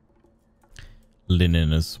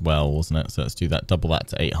 Linen as well, wasn't it? So let's do that. Double that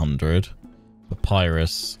to 800.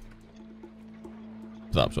 Papyrus.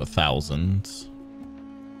 Put that up to 1,000.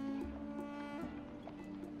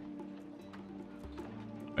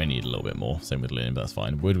 I need a little bit more. Same with linen, but that's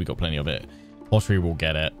fine. Wood, we got plenty of it. Pottery, we'll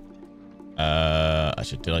get it.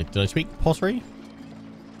 Actually, did I tweak pottery?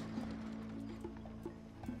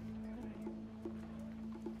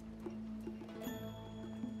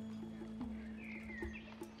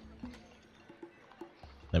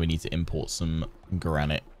 Then we need to import some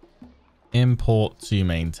granite. Import to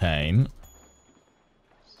maintain.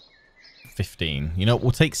 15. You know,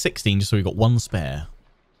 we'll take 16 just so we've got one spare.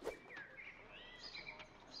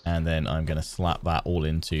 And then I'm going to slap that all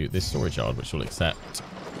into this storage yard, which will accept.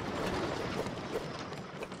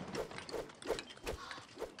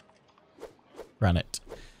 Granite.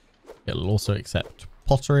 It'll also accept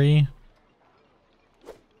pottery.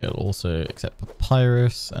 It'll also accept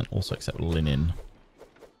papyrus and also accept linen.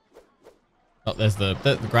 Oh, there's the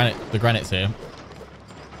granite. The granite's here.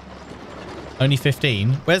 Only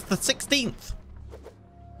 15. Where's the 16th?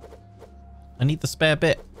 I need the spare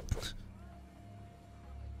bit.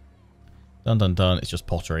 Dun dun dun. It's just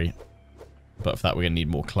pottery. But for that, we're going to need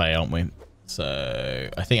more clay, aren't we? So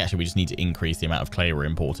I think actually we just need to increase the amount of clay we're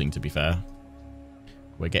importing, to be fair.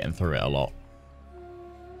 We're getting through it a lot.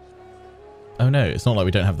 Oh no, it's not like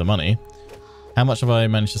we don't have the money. How much have I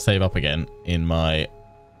managed to save up again in my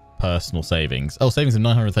personal savings? Oh, savings of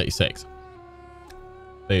 936.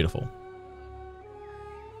 Beautiful.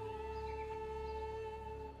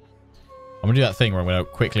 I'm going to do that thing where I'm going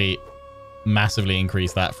to quickly massively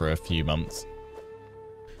increase that for a few months.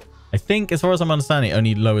 I think, as far as I'm understanding, it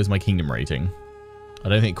only lowers my kingdom rating. I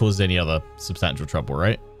don't think it causes any other substantial trouble,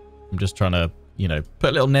 right? I'm just trying to, you know,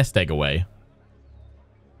 put a little nest egg away.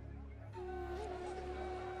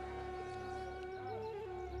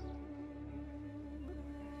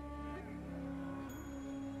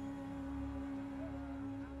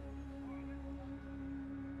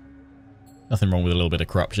 Nothing wrong with a little bit of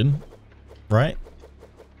corruption, right?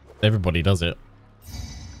 Everybody does it,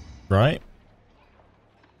 right?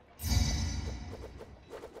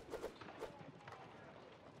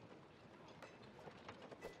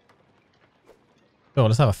 Oh,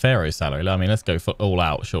 let's have a pharaoh salary. I mean, let's go for all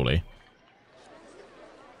out, surely.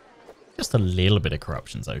 Just a little bit of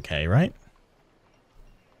corruption's okay, right?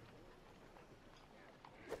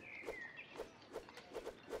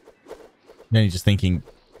 I'm only just thinking,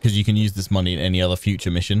 because you can use this money in any other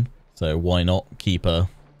future mission. So why not keep a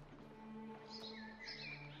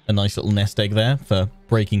nice little nest egg there for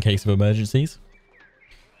break in case of emergencies.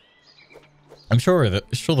 I'm sure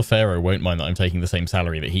the Pharaoh won't mind that I'm taking the same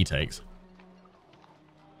salary that he takes.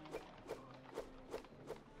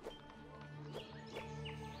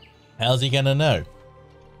 How's he gonna know?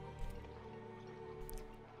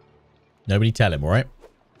 Nobody tell him, all right?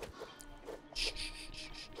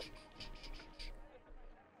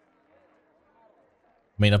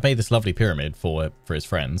 I mean, I've made this lovely pyramid for his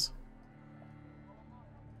friends.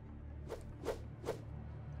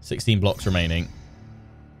 16 blocks remaining.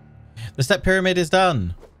 The step pyramid is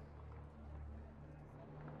done.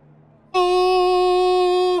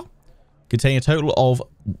 Oh! Containing a total of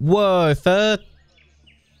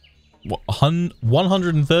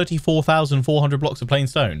 134,400 blocks of plain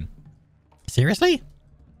stone. Seriously?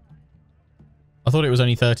 I thought it was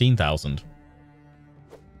only 13,000.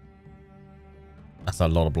 That's a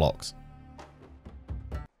lot of blocks.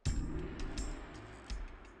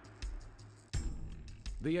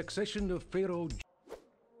 The accession of Pharaoh...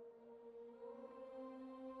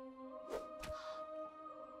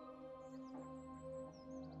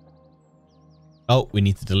 Oh, we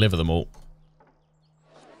need to deliver them all.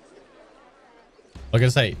 I'm going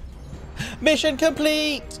to say, mission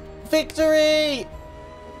complete! Victory!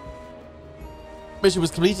 Mission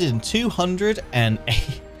was completed in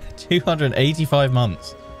 285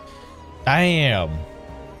 months. Damn.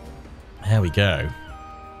 There we go.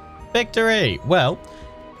 Victory! Well,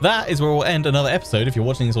 that is where we'll end another episode. If you're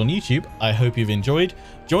watching this on YouTube, I hope you've enjoyed.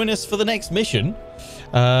 Join us for the next mission.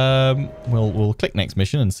 We'll click next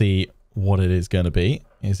mission and see what it is going to be.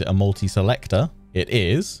 Is it a multi-selector? It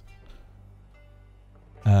is.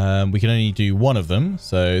 We can only do one of them.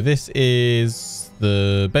 So this is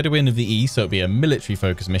the Bedouin of the East. So it'll be a military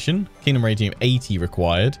focus mission. Kingdom rating of 80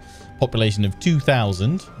 required. Population of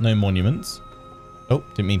 2,000. No monuments. Oh,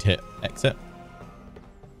 didn't mean to hit exit.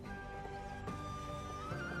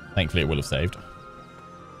 Thankfully, it will have saved.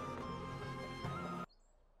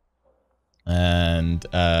 And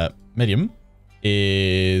medium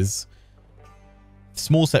is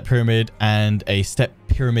small step pyramid and a step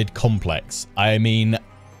pyramid complex. I mean,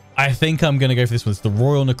 I think I'm going to go for this one. It's the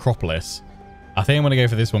Royal Necropolis. I think I'm going to go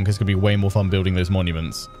for this one because it's going to be way more fun building those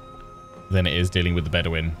monuments than it is dealing with the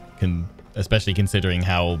Bedouin, especially considering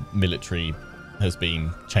how military has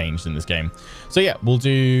been changed in this game. So yeah, we'll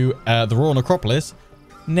do the Royal Necropolis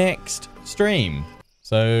next stream.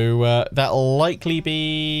 So that'll likely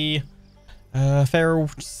be Pharaoh.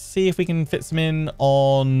 See if we can fit some in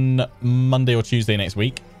on Monday or Tuesday next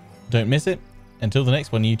week. Don't miss it. Until the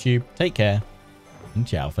next one, YouTube, take care and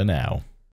ciao for now.